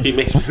list. He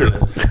makes my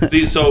list.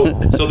 See, so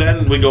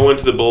then we go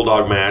into the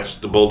Bulldog match.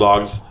 The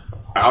Bulldogs.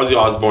 Ozzy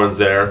Osbourne's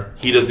there.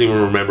 He doesn't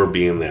even remember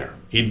being there.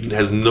 He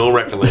has no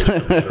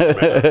recollection.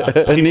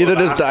 Neither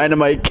does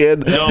Dynamite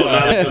Kid. No,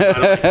 not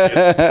Dynamite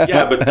Kid.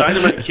 Yeah, but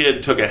Dynamite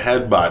Kid took a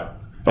headbutt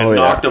and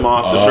knocked him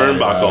off the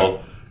turnbuckle.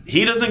 Yeah.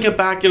 He doesn't get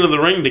back into the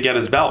ring to get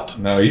his belt.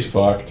 No, he's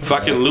fucked.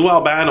 Fucking Lou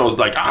Albano's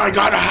like, I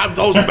gotta have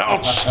those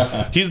belts.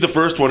 He's the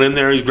first one in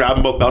there. He's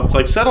grabbing both belts. It's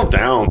like, settle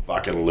down,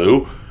 fucking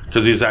Lou.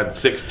 Because he's had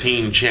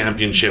 16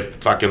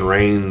 championship fucking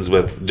reigns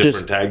with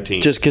different tag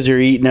teams. Just because you're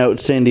eating out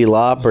Cyndi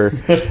Lauper.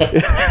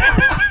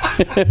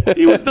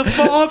 He was the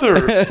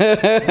father.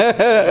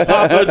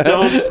 Papa,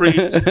 don't preach.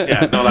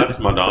 Yeah, no, that's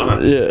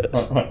Madonna.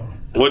 Yeah.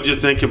 What'd you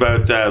think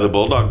about the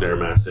Bulldog Dare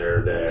match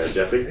there,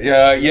 Jeffy?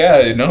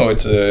 No,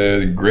 it's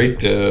a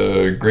great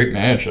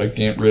match. I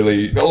can't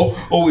really.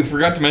 Oh, we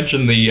forgot to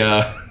mention the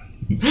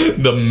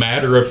the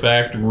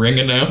matter-of-fact ring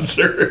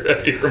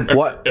announcer. You remember?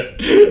 What?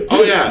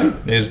 Oh yeah.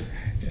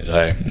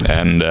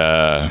 And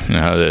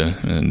now the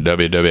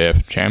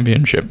WWF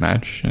Championship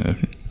match.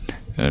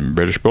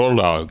 British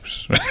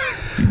Bulldogs.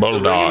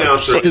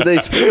 Bulldogs. Did they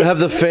have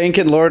the Fink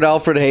and Lord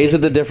Alfred Hayes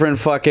at the different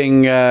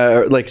fucking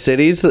like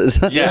cities?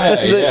 Yeah.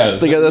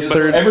 They got the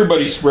third.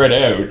 Everybody spread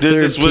out.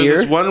 There's third tier?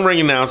 this one ring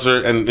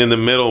announcer, and in the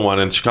middle one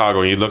in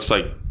Chicago, he looks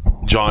like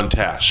John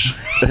Tesh,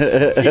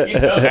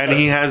 and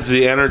he has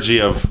the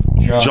energy of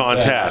John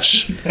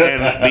Tesh,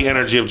 and the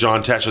energy of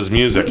John Tesh's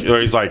music.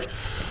 Where he's like,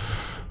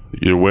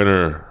 "Your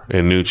winner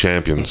and new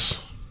champions,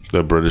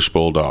 the British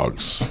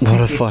Bulldogs." What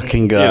a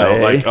fucking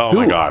guy! like, oh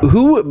my God.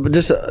 Who?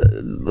 Just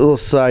a little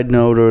side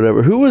note or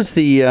whatever. Who was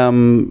the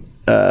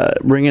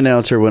ring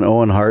announcer when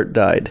Owen Hart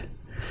died?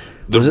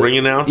 The ring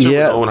announcer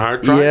Yeah. with Owen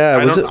Hart tried?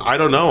 Yeah, I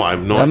don't know. I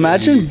have no idea.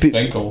 Imagine.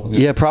 Finkel.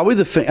 Yeah, probably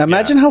the Fink.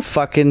 Imagine how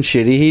fucking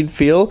shitty he'd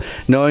feel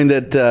knowing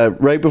that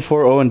right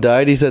before Owen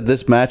died, he said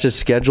this match is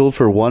scheduled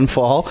for one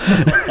fall.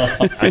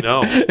 I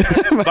know.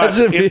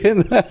 Imagine being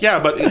that. Yeah,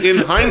 but in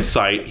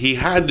hindsight, he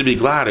had to be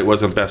glad it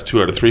wasn't best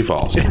 2 out of 3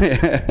 falls.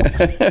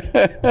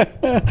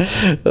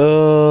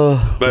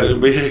 Oh, But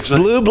it's like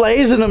blue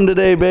blazing him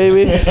today,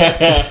 baby.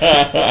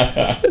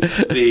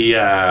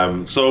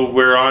 so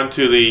we're on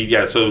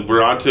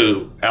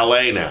to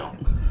LA now.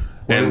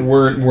 And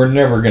we're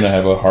never gonna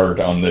have a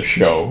Hart on this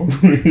show.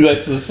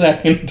 That's the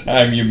second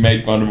time you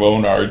made fun of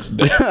Owen Hart's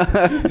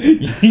death.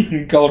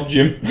 You called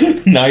Jim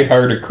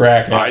Neidhart a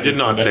crackhead. I did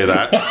not say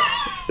that.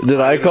 Did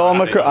I call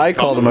him I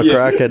called him a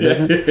crackhead,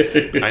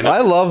 didn't I? I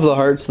know. love the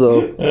Hearts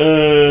though.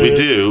 We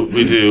do.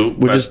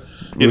 We're just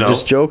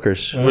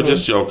jokers. We're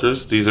just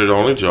jokers. These are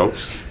only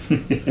jokes.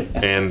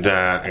 and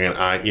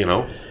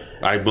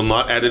I will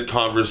not edit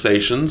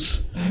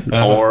conversations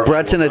or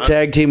Brett's in a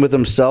tag team with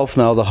himself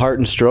now, the Heart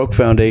and Stroke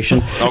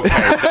Foundation. Okay,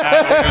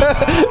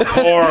 that is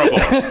horrible.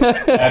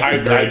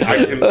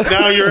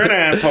 Now you're an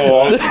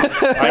asshole.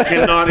 I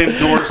cannot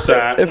endorse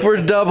that. If we're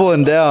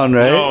doubling down,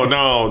 right?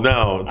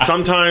 No.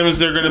 Sometimes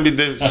they're going to be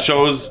these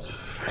shows.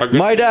 Are good.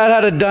 My dad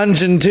had a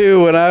dungeon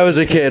too when I was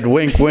a kid.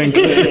 Wink, wink.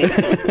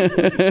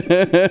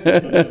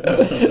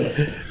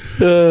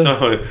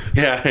 So,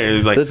 yeah,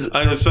 it's like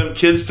some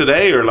kids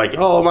today are like,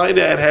 "Oh, my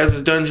dad has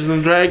his Dungeons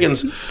and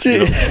Dragons."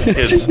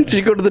 Kids. Did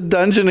you go to the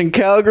dungeon in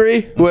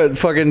Calgary? What,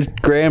 fucking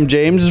Graham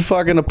James'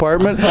 fucking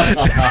apartment?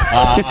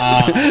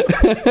 God.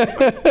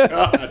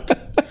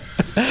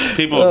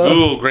 People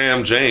Google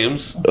Graham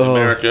James in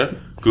America.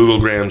 Google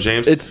Graham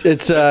James. It's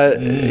he's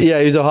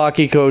a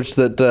hockey coach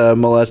that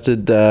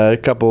molested a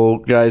couple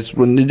guys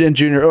in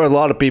junior, or a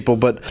lot of people,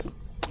 but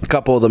a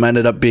couple of them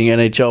ended up being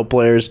NHL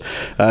players.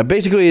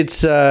 Basically,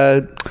 it's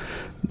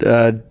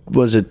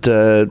was it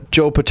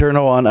Joe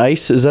Paterno on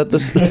ice? Is that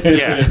this?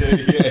 Yeah.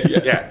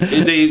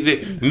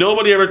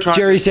 Nobody ever tried.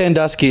 Jerry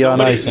Sandusky on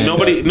ice.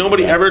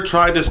 Nobody ever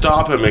tried to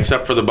stop him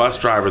except for the bus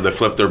driver that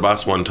flipped their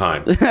bus one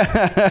time. He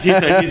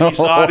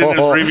saw it in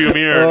his rearview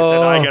mirror and said,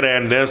 "I got to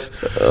end this."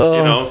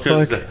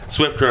 Because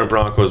Swift Current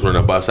Broncos were in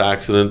a bus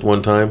accident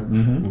one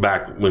time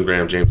back when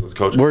Graham James was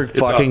coach. We're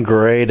fucking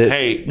great at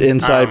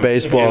inside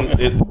baseball.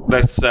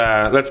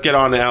 Let's get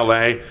on to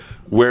LA.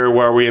 Where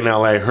were we in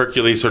LA?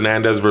 Hercules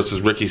Hernandez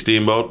versus Ricky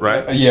Steamboat,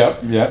 right?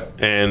 Yep.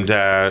 And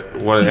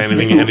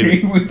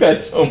anything? We've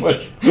had so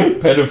much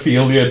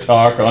pedophilia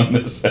talk on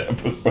this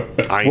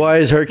episode. Why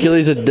is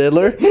Hercules a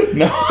diddler?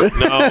 No,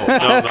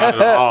 not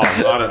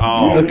at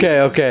all.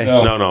 Okay.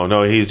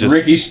 No. He's just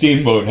Ricky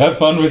Steamboat. Have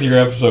fun with your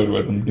episode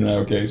with him.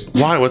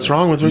 Why? What's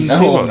wrong with Ricky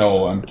Steamboat?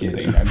 No, I'm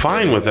kidding.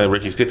 Fine with that,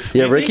 Ricky Steamboat.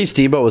 Yeah, Ricky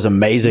Steamboat was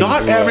amazing.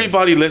 Not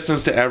everybody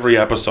listens to every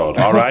episode,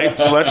 all right?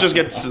 So let's just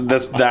get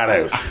that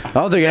out. I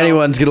don't think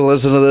anyone's gonna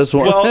listen to this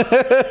one. Well,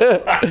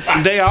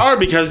 they are,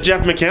 because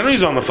Jeff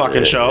McHenry's on the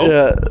fucking show.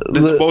 Yeah,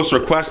 the most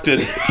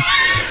requested.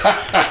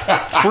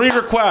 3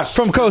 requests.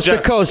 From coast to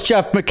coast,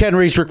 Jeff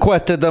McHenry's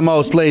requested the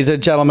most, ladies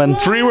and gentlemen.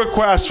 3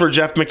 requests for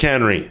Jeff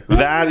McHenry.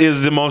 That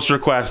is the most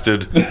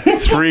requested.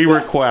 3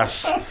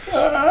 requests.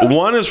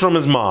 1 is from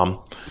his mom.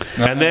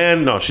 And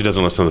then, no, she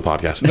doesn't listen to the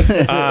podcast.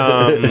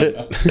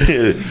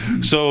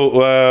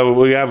 So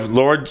we have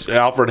Lord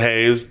Alfred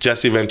Hayes,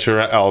 Jesse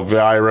Ventura,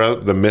 Elvira,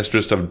 the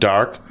Mistress of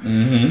Dark,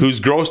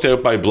 who's grossed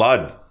out by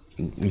blood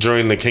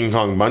during the King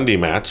Kong Bundy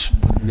match.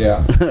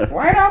 Yeah.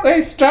 Why don't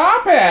they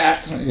stop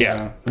it?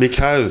 Yeah,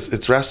 because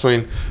it's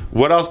wrestling.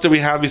 What else do we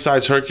have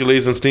besides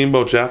Hercules and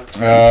Steamboat, Jeff?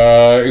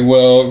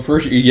 Well,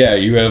 first,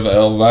 you have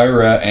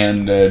Elvira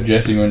and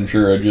Jesse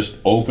Ventura just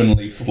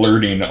openly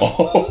flirting.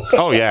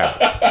 Oh,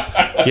 yeah.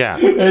 Yeah.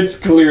 It's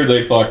clear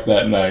they fucked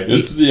that night.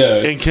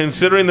 And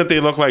considering that they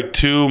look like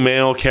 2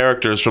 male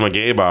characters from a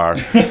gay bar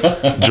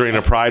during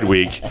a Pride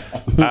Week,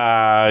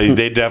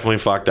 they definitely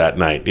fucked that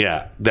night.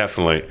 Yeah,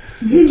 definitely.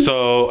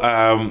 So,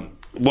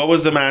 what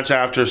was the match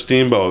after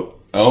Steamboat?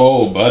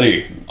 Oh,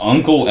 buddy.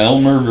 Uncle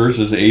Elmer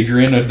versus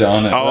Adrian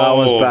Adonis. Oh, that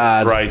was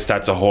bad. Christ,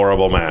 that's a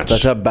horrible match.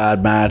 That's a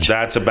bad match.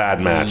 That's a bad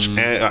match.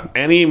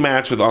 Any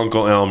match with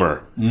Uncle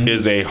Elmer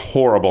is a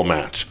horrible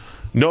match.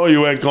 No,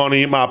 you ain't gonna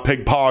eat my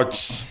pig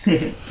parts.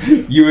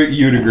 You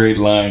had a great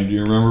line. Do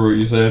you remember what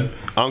you said?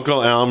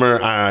 Uncle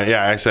Elmer,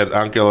 I said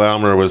Uncle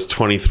Elmer was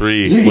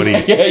 23 when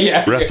he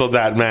wrestled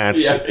that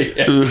match.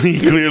 Yeah. He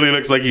clearly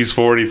looks like he's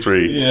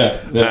 43.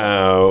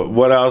 Yeah.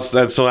 What else?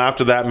 And so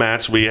after that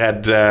match, we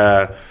had,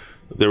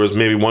 there was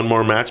maybe one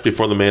more match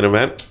before the main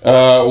event.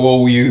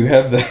 Well, you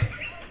have the...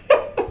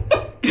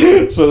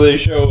 So they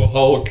show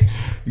Hulk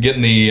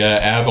getting the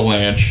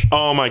avalanche.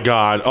 Oh my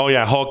God. Oh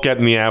yeah, Hulk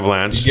getting the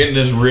avalanche. Getting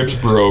his ribs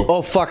broke.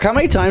 Oh fuck! How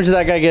many times did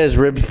that guy get his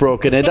ribs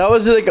broken? And that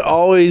was like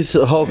always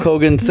Hulk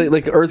Hogan's thing.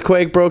 Like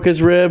Earthquake broke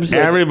his ribs.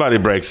 Like, Everybody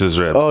breaks his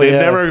ribs. Oh, They've yeah.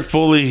 never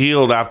fully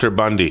healed after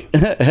Bundy.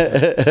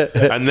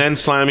 And then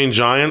Slamming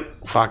Giant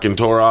fucking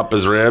tore up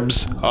his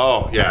ribs.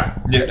 Oh yeah.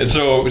 Yeah,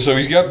 so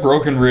he's got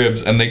broken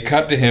ribs, and they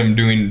cut to him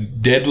doing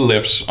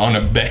deadlifts on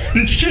a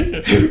bench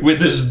with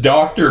his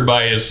doctor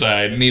by his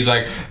side, and he's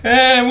like,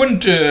 I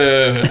wouldn't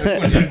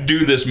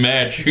do this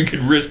match. You could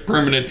risk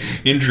permanent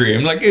injury.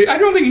 I'm like, I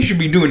don't think you should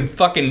be doing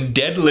fucking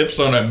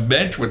deadlifts on a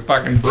bench with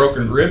fucking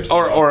broken ribs.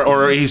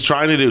 Or he's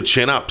trying to do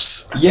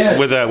chin-ups. Yes.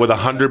 With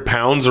 100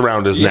 pounds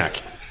around his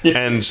neck.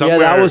 And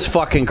somewhere, yeah, that was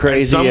fucking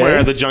crazy. Somewhere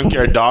eh? the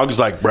Junkyard Dog's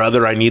like,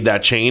 brother, I need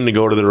that chain to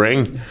go to the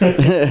ring.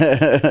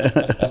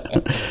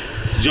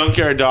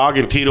 Junkyard Dog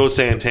and Tito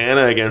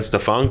Santana against the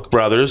Funk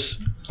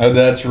Brothers. Oh,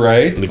 that's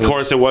right. And of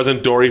course, it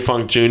wasn't Dory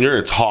Funk Jr.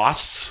 It's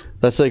Haas.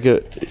 That's like a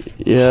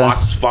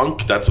Haas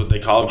Funk. That's what they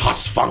call him.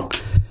 Haas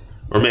Funk.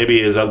 Or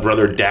maybe his other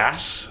brother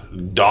Das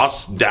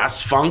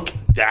Funk.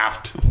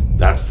 Daft.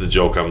 That's the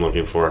joke I'm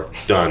looking for.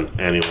 Done.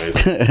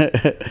 Anyways.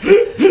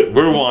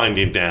 We're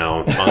winding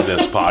down on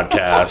this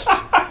podcast.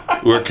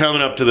 We're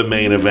coming up to the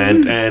main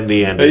event and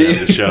the ending of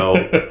the show.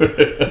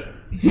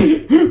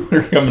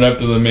 We're coming up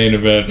to the main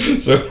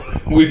event, so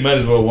we might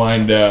as well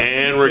wind down.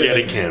 And we're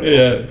getting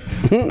canceled.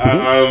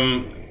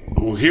 Yeah.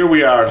 Here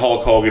we are at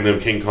Hulk Hogan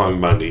and King Kong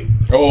Bundy.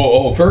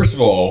 First of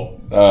all,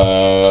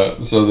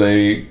 so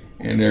they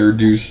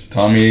introduced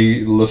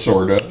Tommy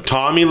Lasorda.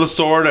 Tommy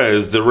Lasorda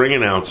is the ring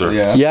announcer.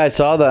 Yeah, I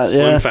saw that.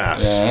 Slim Yeah,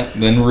 Fast. Yeah.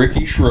 Then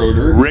Ricky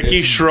Schroeder.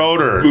 Ricky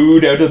Schroeder.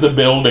 Booed out of the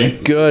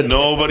building. good.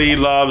 Nobody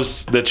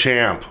loves the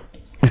champ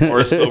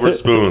or silver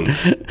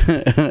spoons.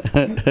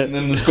 And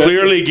then the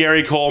Clearly,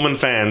 Gary Coleman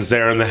fans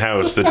there in the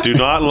house that do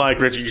not like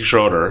Ricky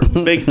Schroeder.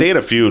 They had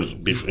a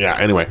feud. Yeah,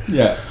 anyway.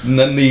 Yeah. And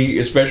then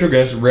the special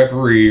guest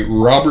referee,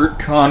 Robert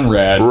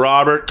Conrad.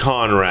 Robert Some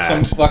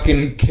Conrad.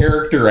 fucking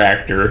character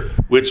actor.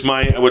 Which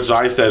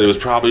I said it was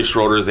probably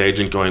Schroeder's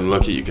agent going,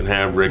 look, you can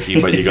have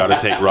Ricky, but you got to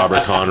take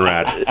Robert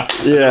Conrad.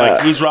 Yeah.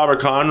 Like, who's Robert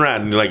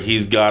Conrad? And like,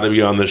 he's got to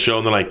be on the show.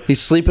 And they're like, He's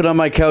sleeping on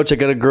my couch. I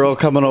got a girl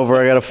coming over.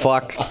 I got to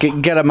fuck.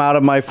 Get him out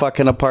of my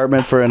fucking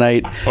apartment for a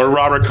night. or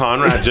Robert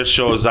Conrad just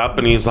shows up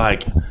and he's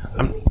like,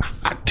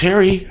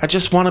 Terry, I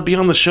just want to be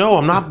on the show.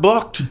 I'm not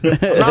booked.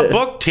 I'm not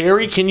booked,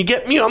 Terry. Can you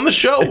get me on the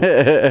show?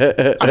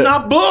 I'm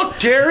not booked,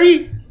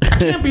 Terry. I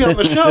can't be on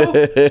the show.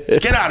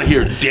 Get out of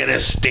here,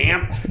 Dennis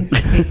Stamp.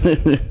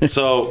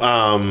 So,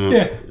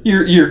 Yeah.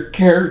 Your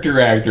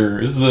character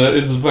actor is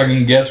the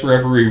fucking guest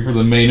referee for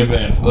the main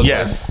event. That's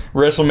Yes. like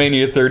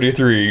WrestleMania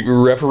 33.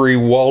 Referee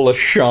Wallace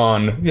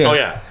Shawn. Yeah. oh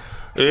yeah.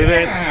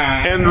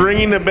 And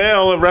ringing the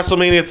bell of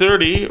WrestleMania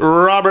 30,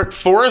 Robert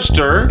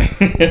Forrester.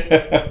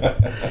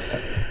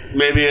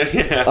 Maybe,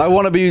 yeah. I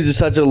want to be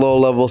such a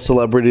low-level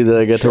celebrity that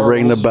I get to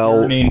ring the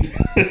bell.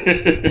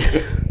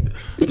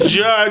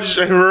 Judge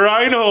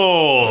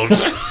Reinhold.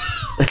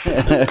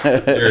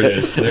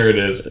 There it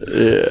is.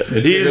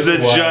 He's the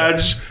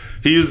judge,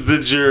 he's the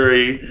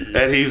jury,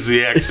 and he's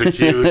the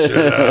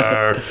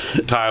executioner.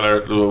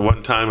 Tyler,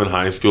 one time in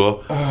high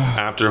school,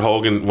 after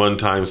Hogan one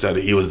time said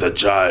he was the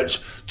judge,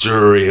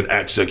 jury, and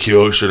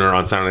executioner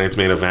on Saturday Night's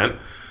Main Event,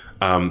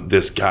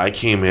 this guy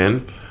came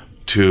in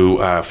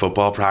to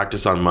football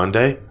practice on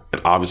Monday,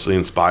 obviously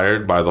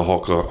inspired by the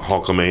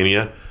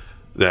Hulkamania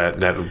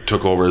that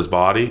took over his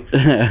body.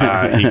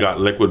 He got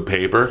liquid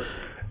paper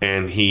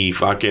and he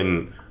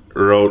fucking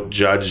wrote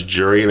judge,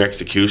 jury, and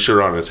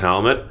executioner on his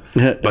helmet,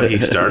 but he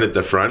started at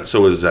the front, so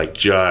it was like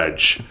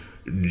judge,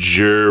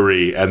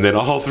 jury, and then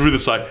all through the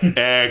side,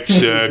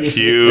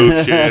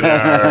 executioner.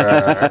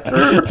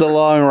 It's a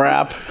long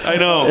rap. I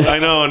know,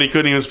 and he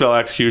couldn't even spell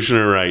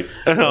executioner right.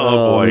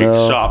 Oh boy,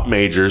 no. shop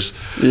majors.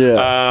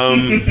 Yeah.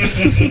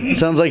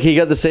 Sounds like he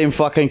got the same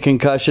fucking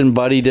concussion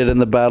Buddy did in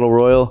the Battle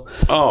Royal.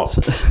 Oh,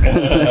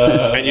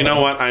 and you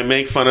know what? I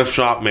make fun of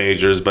shop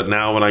majors, but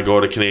now when I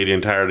go to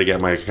Canadian Tire to get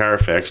my car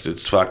fixed,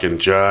 it's fucking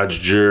judge,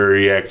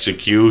 jury,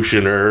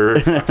 executioner,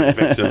 fucking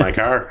fixing my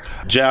car.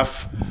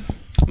 Jeff,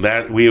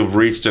 that we have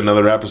reached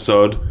another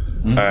episode.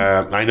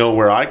 I know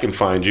where I can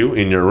find you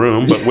in your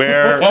room, but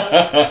where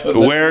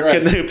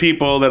can the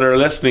people that are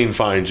listening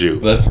find you?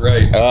 That's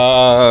right.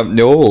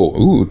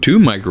 Two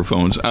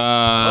microphones.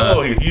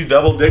 Oh, he's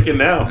double dicking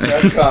now.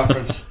 Press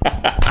conference.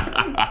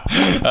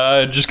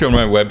 Just go to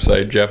my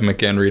website,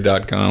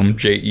 jeffmchenry.com,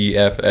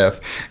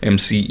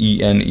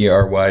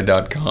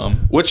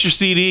 JEFFMCENERY.com. What's your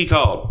CD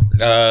called?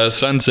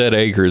 Sunset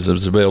Acres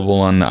is available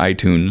on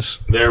iTunes.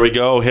 There we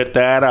go. Hit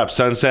that up.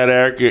 Sunset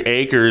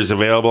Acres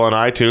available on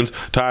iTunes.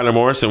 Tyler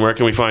Morrison, where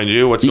can we find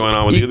you? What's going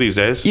on with you these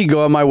days? You can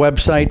go on my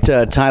website,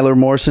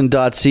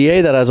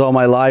 tylermorrison.ca. That has all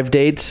my live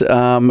dates.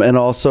 And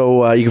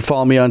also, you can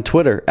follow me on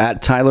Twitter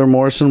at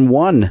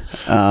TylerMorrison1.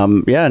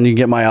 And you can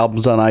get my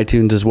albums on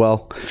iTunes as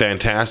well.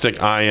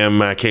 Fantastic. I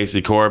am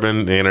Casey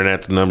Corbin, the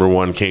internet's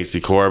 #1 Casey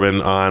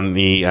Corbin on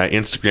the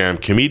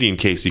Instagram, comedian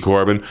Casey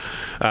Corbin.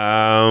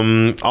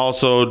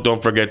 Also,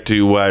 don't forget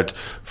to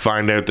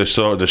find out the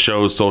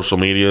show's social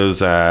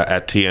medias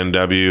at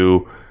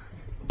TNW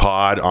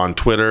Pod on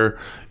Twitter,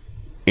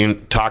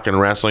 in Talking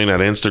Wrestling at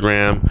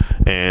Instagram,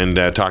 and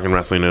Talking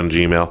Wrestling on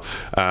Gmail.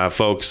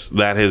 Folks,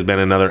 that has been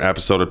another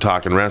episode of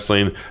Talking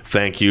Wrestling.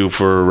 Thank you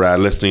for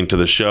listening to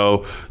the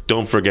show.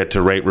 Don't forget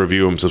to rate,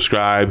 review, and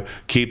subscribe.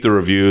 Keep the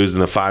reviews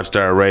and the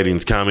 5-star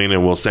ratings coming,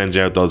 and we'll send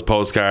you out those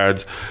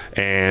postcards.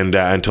 And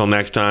until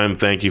next time,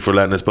 thank you for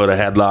letting us put a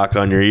headlock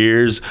on your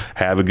ears.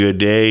 Have a good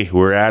day.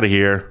 We're out of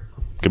here.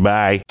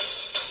 Goodbye.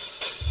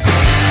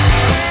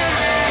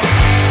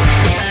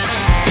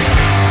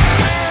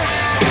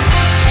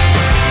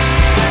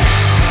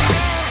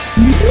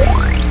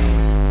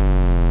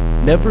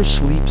 Never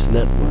Sleeps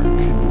Network.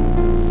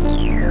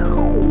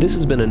 This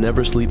has been a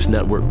Never Sleeps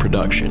Network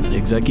production,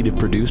 executive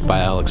produced by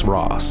Alex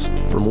Ross.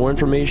 For more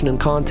information and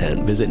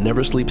content, visit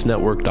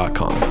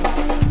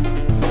neversleepsnetwork.com.